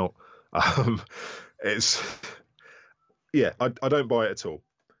beat me out. I don't buy it at all.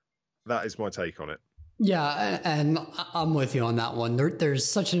 That is my take on it. Yeah, and I'm with you on that one. There's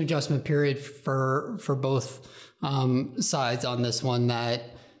such an adjustment period for both sides on this one that,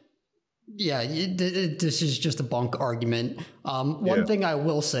 this is just a bunk argument. One thing I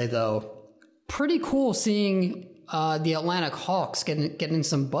will say, though, pretty cool seeing the Atlantic Hawks getting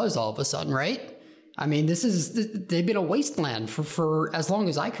some buzz all of a sudden, right? I mean, they've been a wasteland for as long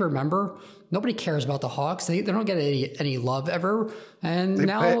as I can remember. Nobody cares about the Hawks. They don't get any love ever. And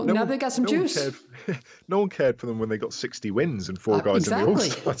now they got some juice. No one cared for them when they got 60 wins and 4 guys in the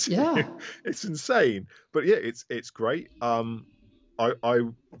All-Star team. Yeah. It's insane. But yeah, it's great.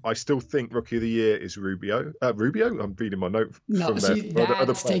 I still think Rookie of the Year is Rubio. I'm reading my note. No,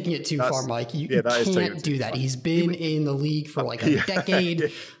 that's taking it too far, Mike. You can't do that. He's been in the league for like a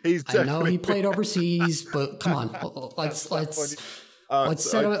decade. I know he played overseas, but come on, let's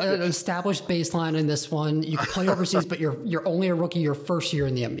set an established baseline in this one. You can play overseas, but you're only a rookie your first year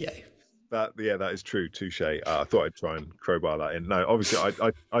in the NBA. That is true. Touche. I thought I'd try and crowbar that in. No, obviously,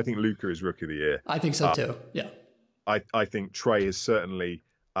 I think Luka is Rookie of the Year. I think so too. Yeah. I think Trey has certainly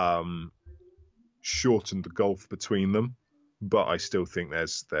shortened the gulf between them, but I still think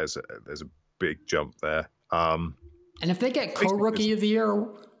there's a big jump there. And if they get co-Rookie of the Year,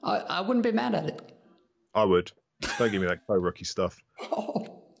 I wouldn't be mad at it. I would. Don't give me that co-rookie stuff.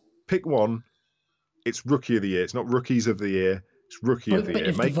 Pick one. It's Rookie of the Year. It's not Rookies of the Year. It's Rookie of the Year.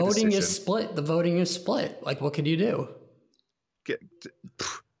 If the voting is split, like what could you do?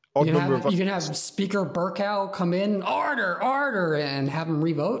 You can have Speaker Burkow come in, order, and have him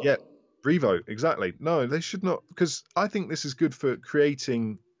revote. Yeah, revote, exactly. No, they should not, because I think this is good for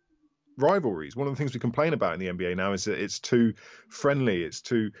creating rivalries. One of the things we complain about in the NBA now is that it's too friendly. It's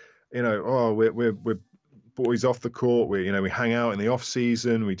too, we're boys off the court. We hang out in the off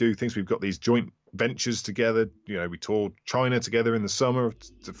season. We do things. We've got these joint ventures together. We toured China together in the summer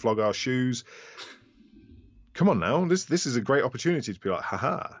to flog our shoes. Come on now, this is a great opportunity to be like,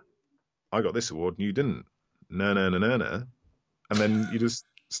 haha, I got this award and you didn't. No. And then you just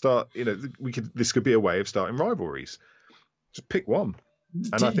start, this could be a way of starting rivalries. Just pick one.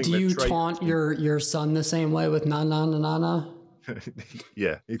 And I think do you taunt your son the same way with na?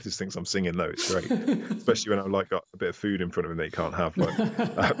 Yeah, he just thinks I'm singing low. It's great, especially when I've like got a bit of food in front of him that he can't have. But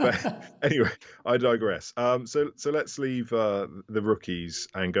anyway, I digress. So let's leave the rookies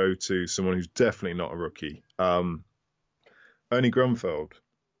and go to someone who's definitely not a rookie. Ernie Grunfeld,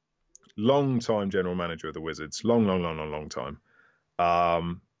 long-time general manager of the Wizards, long time.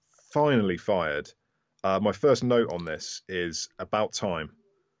 Finally fired. My first note on this is about time.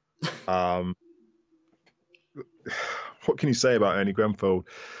 What can you say about Ernie Grunfeld?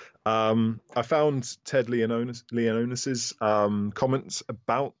 I found Ted Leonis's comments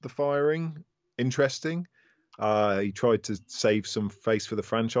about the firing interesting. He tried to save some face for the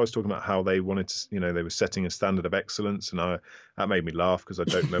franchise, talking about how they wanted to, they were setting a standard of excellence, and that made me laugh because I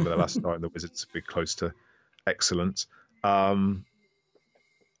don't remember the last time the Wizards were close to excellence.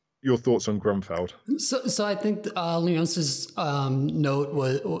 Your thoughts on Grunfeld? So I think Leonis's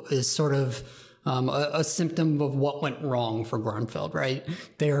note is sort of a symptom of what went wrong for Grunfeld, right?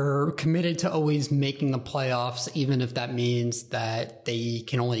 They're committed to always making the playoffs, even if that means that they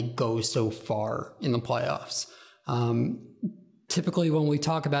can only go so far in the playoffs. Typically, when we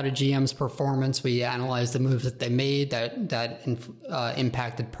talk about a GM's performance, we analyze the moves that they made that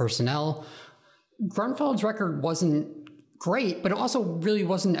impacted personnel. Grunfeld's record wasn't great, but it also really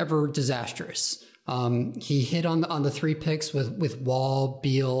wasn't ever disastrous. He hit on the 3 picks with Wall,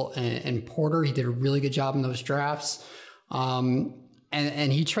 Beal, and Porter. He did a really good job in those drafts. And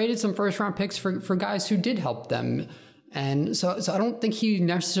he traded some first round picks for guys who did help them. And so I don't think he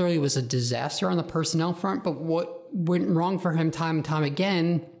necessarily was a disaster on the personnel front, but what went wrong for him time and time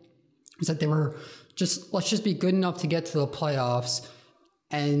again is that they were let's just be good enough to get to the playoffs.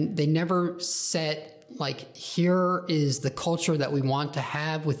 And they never set, here is the culture that we want to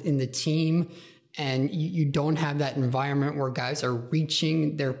have within the team. And you don't have that environment where guys are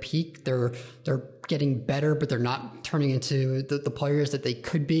reaching their peak. They're getting better, but they're not turning into the players that they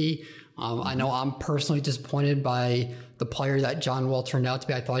could be. I know I'm personally disappointed by the player that John Wall turned out to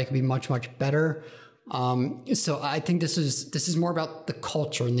be. I thought he could be much, much better. So I think this is more about the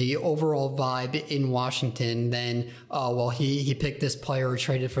culture and the overall vibe in Washington than, he picked this player or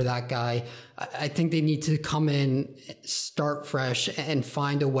traded for that guy. I think they need to come in, start fresh, and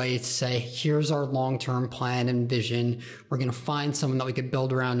find a way to say, here's our long-term plan and vision. We're going to find someone that we could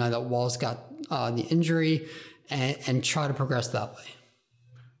build around now that Wall's got the injury and try to progress that way.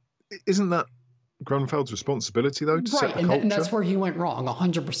 Isn't that Grunfeld's responsibility, though, to set the culture? And that's where he went wrong,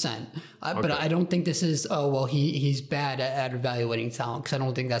 100%. But I don't think this is, he's bad at evaluating talent, because I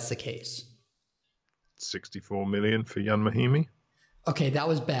don't think that's the case. $64 million for Jan Mahimi? Okay, that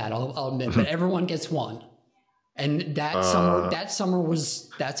was bad, I'll admit, but everyone gets one. And that summer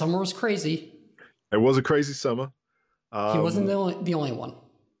was crazy. It was a crazy summer. He wasn't the only one.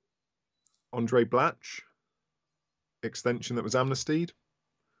 Andre Blatch, extension that was amnestied.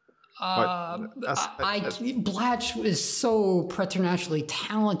 Blatch is so preternaturally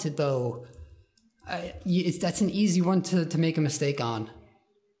talented, though. That's an easy one to make a mistake on.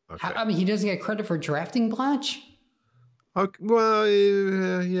 Okay. He doesn't get credit for drafting Blatch. Well,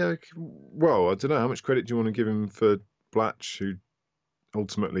 yeah. Well, I don't know. How much credit do you want to give him for Blatch, who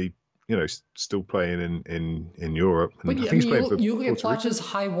ultimately, still playing in Europe? And but you look at Blatch's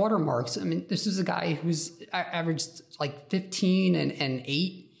high water marks. This is a guy who's averaged 15 and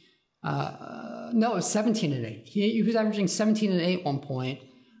 8. No, it was 17 and 8. He was averaging 17 and 8 at one point.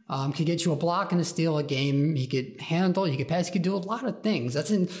 Could get you a block and a steal a game. He could handle, he could pass, he could do a lot of things.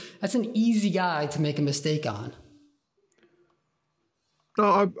 That's an easy guy to make a mistake on.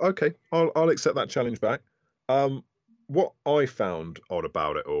 No, okay. I'll accept that challenge back. What I found odd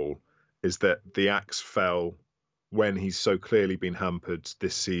about it all is that the axe fell when he's so clearly been hampered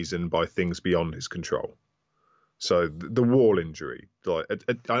this season by things beyond his control. So the Wall injury,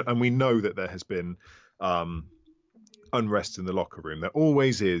 and we know that there has been unrest in the locker room. There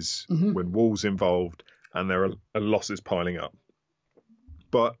always is when Wall's involved and there are losses piling up.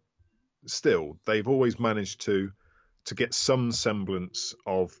 But still, they've always managed to get some semblance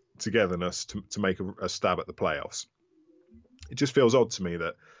of togetherness to make a stab at the playoffs. It just feels odd to me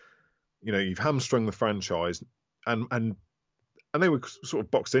that, you've hamstrung the franchise and they were sort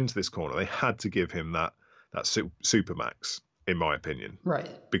of boxed into this corner. They had to give him that supermax, in my opinion. Right.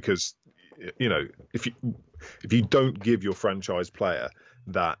 Because, if you don't give your franchise player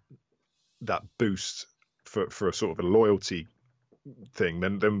that boost for a sort of a loyalty thing,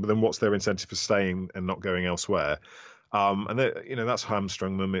 then what's their incentive for staying and not going elsewhere? And that's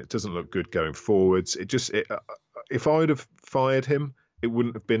hamstrung them. It doesn't look good going forwards. If I'd have fired him, it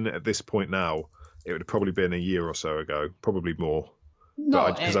wouldn't have been at this point now. It would have probably been a year or so ago, probably more. No,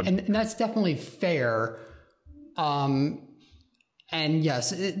 and that's definitely fair. And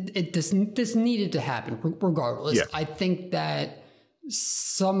yes, this needed to happen regardless. Yeah. I think that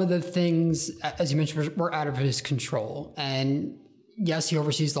some of the things, as you mentioned, were out of his control. And yes, he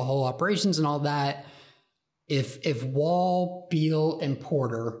oversees the whole operations and all that. If Wall, Beal, and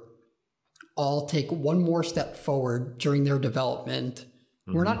Porter all take one more step forward during their development,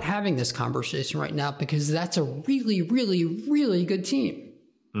 we're not having this conversation right now, because that's a really, really, really good team.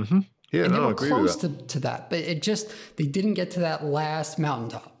 Mm-hmm. Yeah, and they were I agree close with that. to that, but they didn't get to that last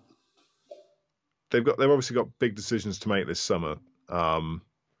mountaintop. They've obviously got big decisions to make this summer.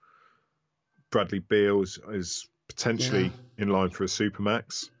 Bradley Beal is potentially in line for a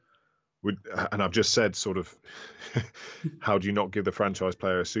supermax. And I've just said, sort of, how do you not give the franchise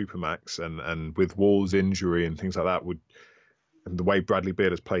player a supermax? And with Wall's injury and things like that, and the way Bradley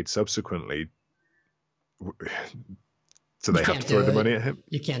Beal has played subsequently, so they have to throw the money at him.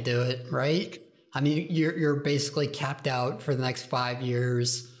 You can't do it, right? I mean, you're basically capped out for the next 5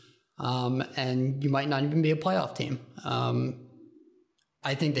 years, and you might not even be a playoff team.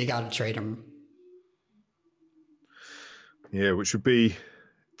 I think they got to trade him. Yeah, which would be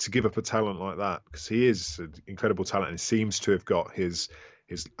to give up a talent like that, because he is an incredible talent and seems to have got his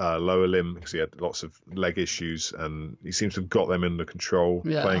lower limb, because he had lots of leg issues, and he seems to have got them under control,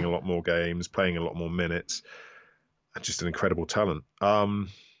 playing a lot more games, playing a lot more minutes. Just an incredible talent.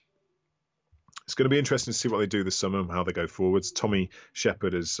 It's going to be interesting to see what they do this summer and how they go forwards. Tommy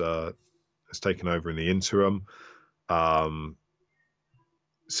Shepard has taken over in the interim.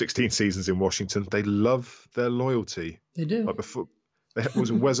 16 seasons in Washington. They love their loyalty. They do. Like before, there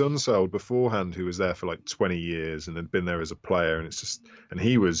was Wes Unseld beforehand, who was there for like 20 years and had been there as a player, and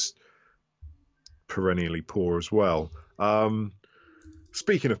he was perennially poor as well.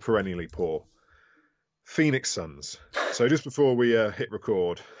 Speaking of perennially poor, Phoenix Suns. So just before we hit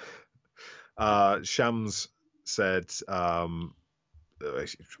record, Shams said, well,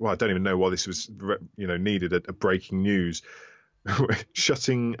 I don't even know why this was, needed a breaking news,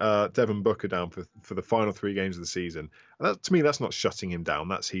 shutting Devin Booker down for the final 3 games of the season. And that, to me, that's not shutting him down.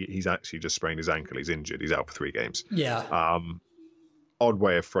 That's he's actually just sprained his ankle. He's injured. He's out for 3 games. Yeah. Odd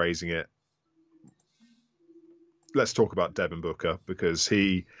way of phrasing it. Let's talk about Devin Booker, because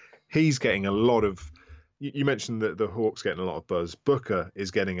he's getting a lot of. You mentioned that the Hawks getting a lot of buzz. Booker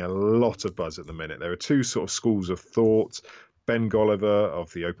is getting a lot of buzz at the minute. There are 2 sort of schools of thought. Ben Golliver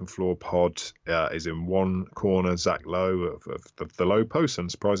of the Open Floor Pod is in one corner. Zach Lowe of the Low Post,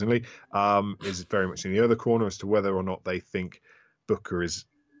 unsurprisingly, is very much in the other corner as to whether or not they think Booker is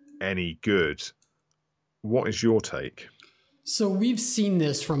any good. What is your take? So we've seen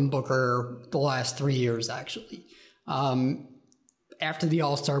this from Booker the last 3 years, actually. After the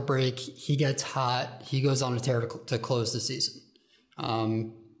All-Star break, he gets hot. He goes on a tear to close the season.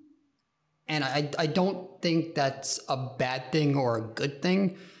 And I don't think that's a bad thing or a good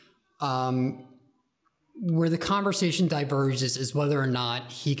thing. Where the conversation diverges is whether or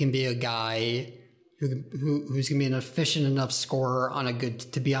not he can be a guy who's going to be an efficient enough scorer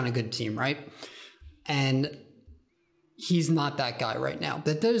to be on a good team, right? And he's not that guy right now.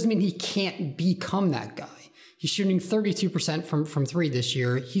 That doesn't mean he can't become that guy. He's shooting 32% from 3 this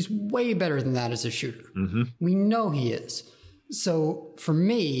year. He's way better than that as a shooter. Mm-hmm. We know he is. So for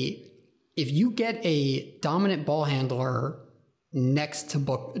me, if you get a dominant ball handler next to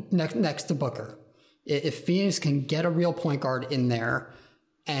Booker, if Phoenix can get a real point guard in there,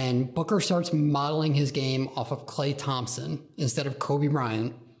 and Booker starts modeling his game off of Klay Thompson instead of Kobe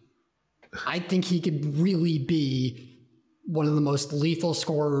Bryant, I think he could really be one of the most lethal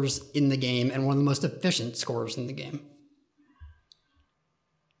scorers in the game and one of the most efficient scorers in the game.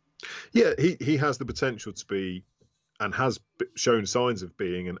 Yeah, he has the potential to be, and has shown signs of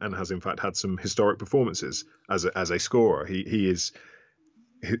being, and has in fact had some historic performances as a scorer. He's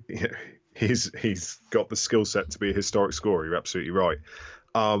got the skill set to be a historic scorer. You're absolutely right.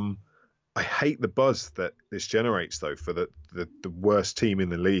 I hate the buzz that this generates, though, for the worst team in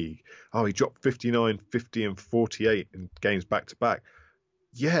the league. Oh, he dropped 59, 50, and 48 in games back to back.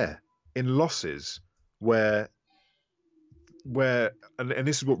 Yeah, in losses where and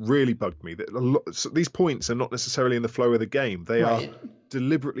this is what really bugged me, that so these points are not necessarily in the flow of the game. They are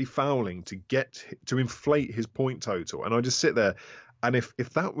deliberately fouling to inflate his point total. And I just sit there, and if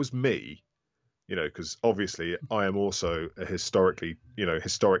that was me, because obviously I am also a historic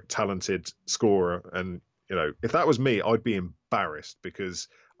talented scorer. And, if that was me, I'd be embarrassed, because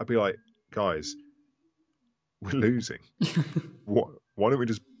I'd be like, guys, we're losing. Why don't we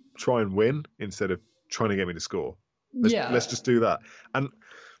just try and win instead of trying to get me to score? Let's just do that. And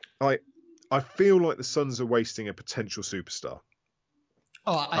I feel like the Suns are wasting a potential superstar.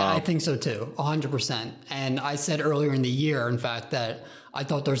 Oh, I think so too, 100%. And I said earlier in the year, in fact, that I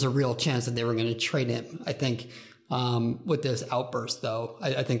thought there's a real chance that they were going to trade him. I think with this outburst, though,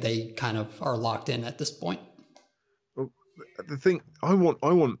 I think they kind of are locked in at this point. Well, the thing I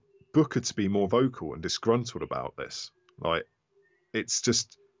want Booker to be more vocal and disgruntled about this. Like, it's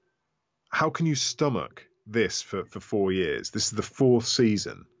just, how can you stomach this for 4 years? This is the 4th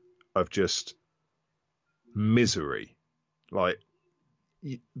season of just misery. Like,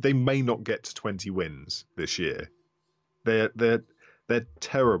 they may not get to 20 wins this year. They're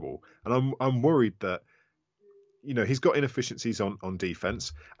terrible, and I'm worried that, you know, he's got inefficiencies on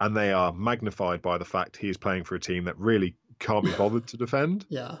defense, and they are magnified by the fact he is playing for a team that really can't be bothered to defend.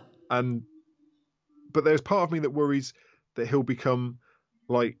 Yeah. But there's part of me that worries that he'll become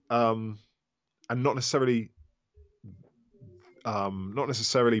like and not necessarily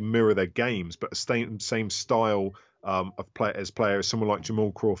mirror their games, but a same style of players, someone like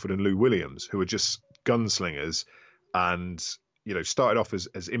Jamal Crawford and Lou Williams, who are just gunslingers, and, you know, started off as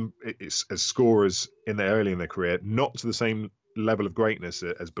scorers early in their career, not to the same level of greatness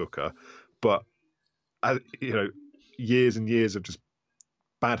as Booker, but you know, years and years of just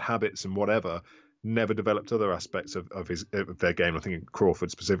bad habits and whatever, never developed other aspects of their game. I think Crawford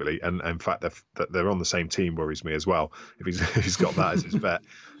specifically, and in fact that they're on the same team worries me as well, if he's got that as his vet.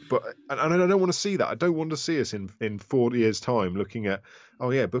 But and I don't want to see that. I don't want to see us in 4 years' time looking at, oh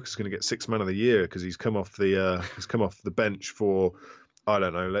yeah, Booker's going to get Sixth Man of the Year because he's come off the bench for, I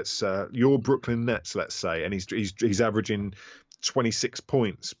don't know, let's your Brooklyn Nets, let's say, and he's averaging 26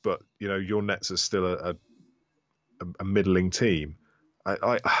 points, but, you know, your Nets are still a middling team.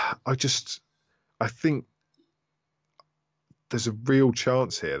 I think there's a real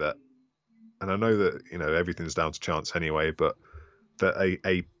chance here that, and I know that, you know, everything's down to chance anyway, but that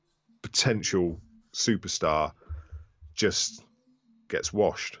a potential superstar just gets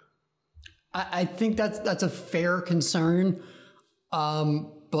washed. I think that's a fair concern.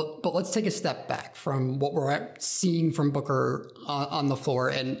 But let's take a step back from what we're seeing from Booker on the floor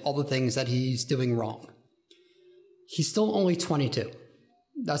and all the things that he's doing wrong. He's still only 22.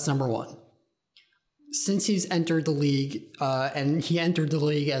 That's number one. Since he's entered the league, and he entered the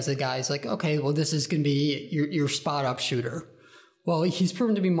league as a guy, he's like, okay, well, this is going to be your spot up shooter. Well, he's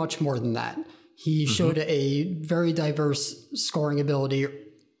proven to be much more than that. He showed a very diverse scoring ability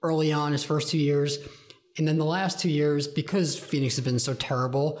early on his first 2 years. And then the last 2 years, because Phoenix has been so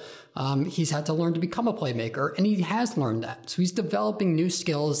terrible, he's had to learn to become a playmaker, and he has learned that. So he's developing new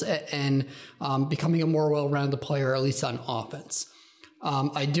skills and becoming a more well-rounded player, at least on offense.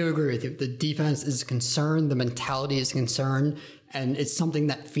 I do agree with you. The defense is a concern. The mentality is a concern. And it's something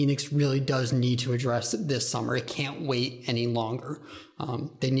that Phoenix really does need to address this summer. It can't wait any longer.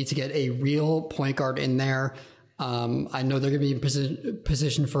 They need to get a real point guard in there. I know they're going to be in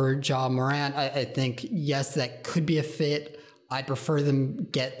position for Ja Morant. I think, yes, that could be a fit. I'd prefer them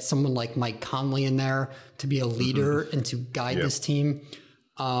get someone like Mike Conley in there to be a leader and to guide this team.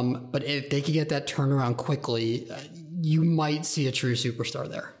 But if they could get that turnaround quickly, you might see a true superstar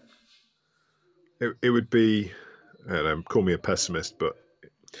there. It would be, I don't know, call me a pessimist, but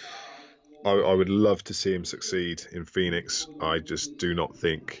I would love to see him succeed in Phoenix. I just do not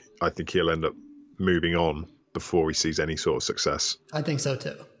think, I think he'll end up moving on before he sees any sort of success. I think so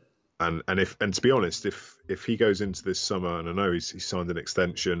too. And to be honest, if he goes into this summer, and I know he's signed an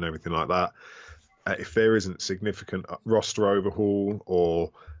extension and everything like that, if there isn't significant roster overhaul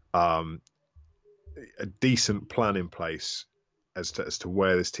or a decent plan in place as to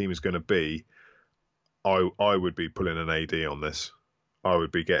where this team is going to be, I would be pulling an AD on this. I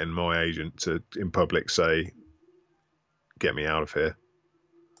would be getting my agent to, in public, say, get me out of here.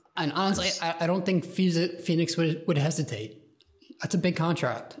 And honestly, I don't think Phoenix would hesitate. That's a big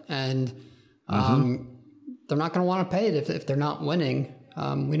contract, and they're not going to want to pay it if they're not winning.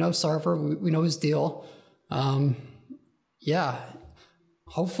 We know Sarver, we know his deal. Yeah,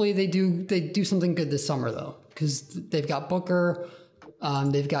 hopefully they do something good this summer though, because they've got Booker,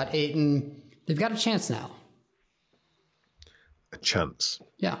 they've got Ayton, they've got a chance now. A chance.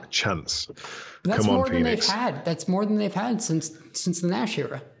 Yeah, a chance. But that's Come more on, than Phoenix. they've had. That's more than they've had since the Nash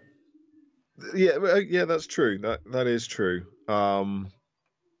era. Yeah, that's true. That is true.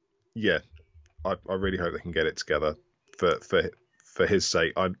 Yeah, I really hope they can get it together for his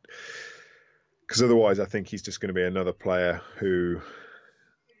sake. Because otherwise, I think he's just going to be another player who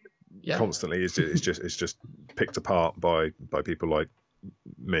constantly is just picked apart by people like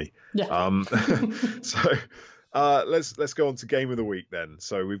me. Yeah. So let's go on to game of the week then.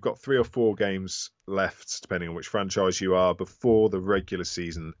 So we've got 3 or 4 games left, depending on which franchise you are, before the regular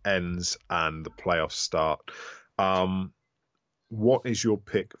season ends and the playoffs start. what is your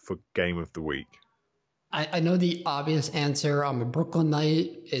pick for game of the week? I know the obvious answer. I'm a Brooklyn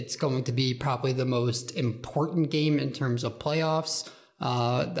Knight. It's going to be probably the most important game in terms of playoffs.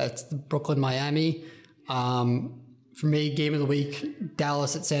 That's the Brooklyn-Miami. For me, game of the week,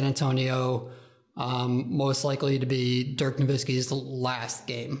 Dallas at San Antonio. Most likely to be Dirk Nowitzki's last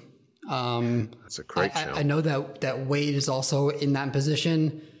game. That's a great shout. I know that Wade is also in that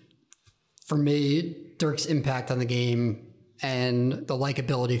position. For me, Dirk's impact on the game and the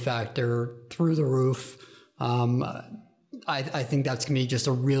likability factor through the roof. I think that's going to be just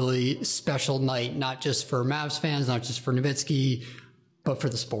a really special night, not just for Mavs fans, not just for Nowitzki, but for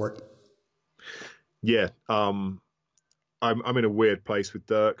the sport. Yeah. I'm in a weird place with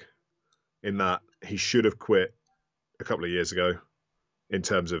Dirk in that he should have quit a couple of years ago in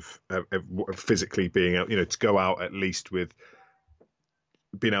terms of physically being out, to go out at least with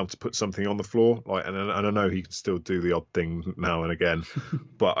being able to put something on the floor. And I know he can still do the odd thing now and again,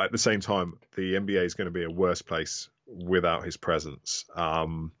 but at the same time, the NBA is going to be a worse place without his presence. I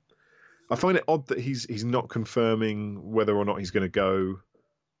find it odd that he's not confirming whether or not he's going to go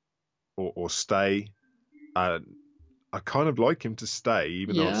or stay. I kind of like him to stay,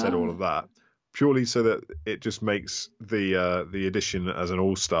 even though I've said all of that, purely so that it just makes the addition as an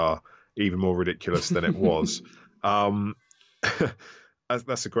all-star even more ridiculous than it was.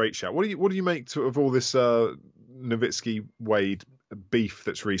 That's a great shout. What do you make of all this Nowitzki Wade beef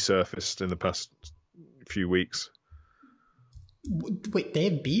that's resurfaced in the past few weeks? Wait, they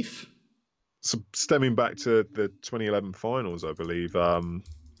have beef? So stemming back to the 2011 finals, I believe.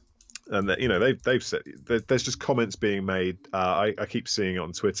 And that, they've said there's just comments being made. I keep seeing it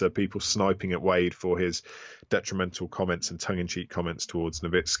on Twitter, people sniping at Wade for his detrimental comments and tongue-in-cheek comments towards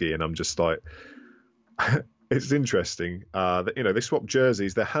Nowitzki, and I'm just like, it's interesting that they swap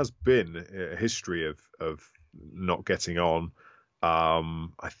jerseys. There has been a history of not getting on.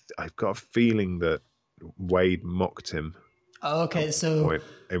 I've got a feeling that Wade mocked him. Okay, so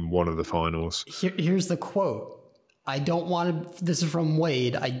in one of the finals, here's the quote. I don't want to, this is from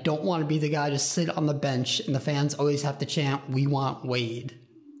Wade, I don't want to be the guy to sit on the bench and the fans always have to chant, "We want Wade."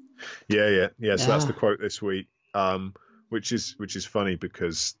 Yeah. So that's the quote this week, which is funny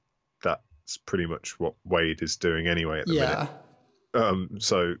because that's pretty much what Wade is doing anyway at the minute.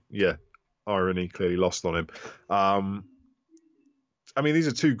 So yeah, irony clearly lost on him. I mean, these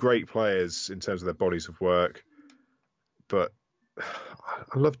are two great players in terms of their bodies of work, but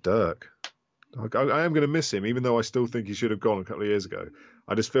I love Dirk. I am going to miss him, even though I still think he should have gone a couple of years ago.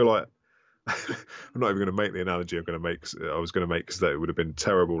 I just feel like I'm not even going to make the analogy I was going to make because that would have been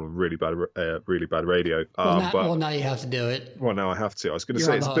terrible and really bad radio. Well, now you have to do it. Well, now I have to. I was going to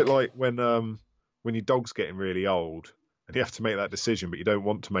say it's a bit like when your dog's getting really old and you have to make that decision, but you don't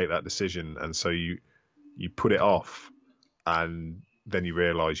want to make that decision, and so you put it off, and then you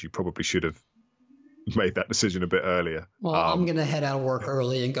realise you probably should have made that decision a bit earlier. Well, I'm going to head out of work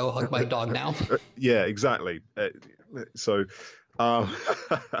early and go hug my dog now. Yeah, exactly. So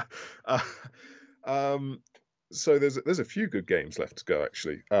there's a few good games left to go,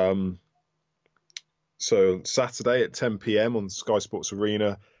 actually. So Saturday at 10 p.m. on Sky Sports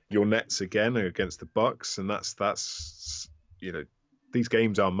Arena, your Nets again are against the Bucks, and that's these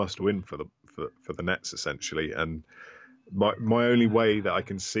games are must win for the Nets essentially. And my only way that I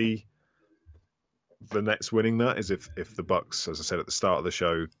can see the Nets winning that is if the Bucks, as I said at the start of the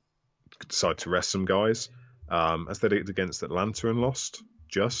show, decide to rest some guys, as they did against Atlanta and lost.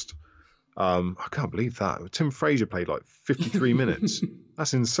 I can't believe that Tim Frazier played like 53 minutes.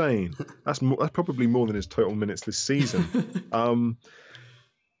 That's insane. That's probably more than his total minutes this season.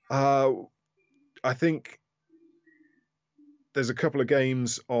 I think there's a couple of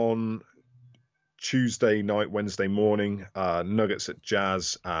games on Tuesday night, Wednesday morning, Nuggets at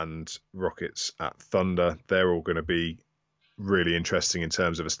Jazz and Rockets at Thunder. They're all going to be really interesting in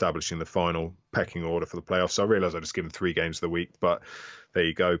terms of establishing the final pecking order for the playoffs. So I realise I just given 3 games of the week, but there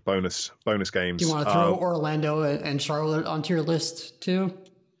you go. Bonus games. Do you want to throw Orlando and Charlotte onto your list too?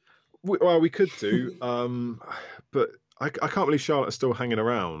 Well, we could do, but I can't believe Charlotte are still hanging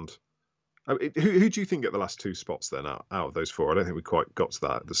around. Who do you think get the last 2 spots then out of those 4? I don't think we quite got to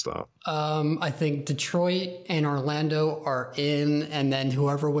that at the start. I think Detroit and Orlando are in, and then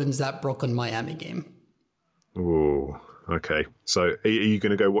whoever wins that Brooklyn-Miami game. Oh, okay. So are you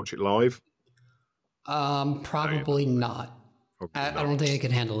going to go watch it live? Probably not. I don't think I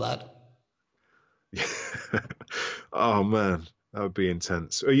can handle that. Oh, man. That would be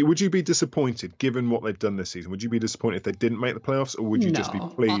intense. Would you be disappointed, given what they've done this season? Would you be disappointed if they didn't make the playoffs, or would you just be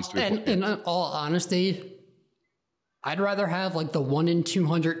pleased? In all honesty, I'd rather have like the 1 in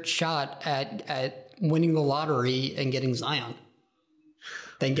 200 shot at winning the lottery and getting Zion.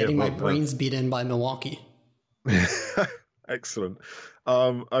 than getting my brains beat in by Milwaukee. Excellent.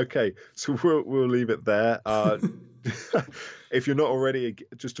 Okay, so we'll leave it there. If you're not already,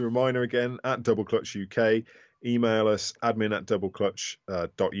 just a reminder again, at Double Clutch UK, email us,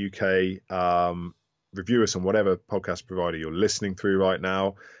 admin@doubleclutch.uk. Review us on whatever podcast provider you're listening through right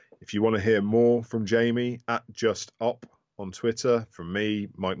now. If you want to hear more from Jamie, at JustOp on Twitter. From me,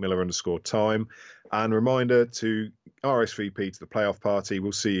 Mike Miller _time. And reminder to RSVP to the playoff party.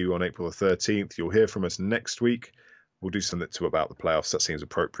 We'll see you on April the 13th. You'll hear from us next week. We'll do something about the playoffs. That seems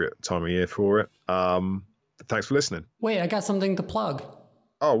appropriate time of year for it. Thanks for listening. Wait, I got something to plug.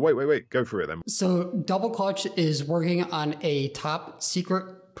 Oh, wait. Go for it then. So Double Clutch is working on a top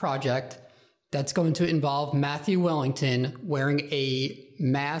secret project that's going to involve Matthew Wellington wearing a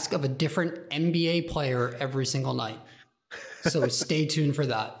mask of a different NBA player every single night. So stay tuned for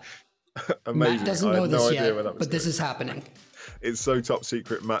that. Amazing. Matt doesn't know this yet, but this is happening. It's so top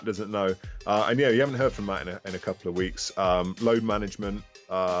secret, Matt doesn't know. And yeah, you haven't heard from Matt in a couple of weeks. Load management,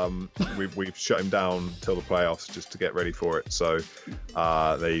 we've shut him down till the playoffs just to get ready for it. So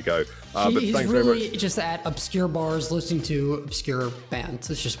there you go. But He's thanks really very much. just at obscure bars listening to obscure bands.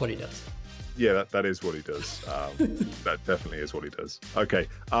 That's just what he does. Yeah, that is what he does. That definitely is what he does. Okay.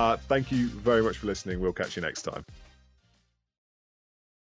 Thank you very much for listening. We'll catch you next time.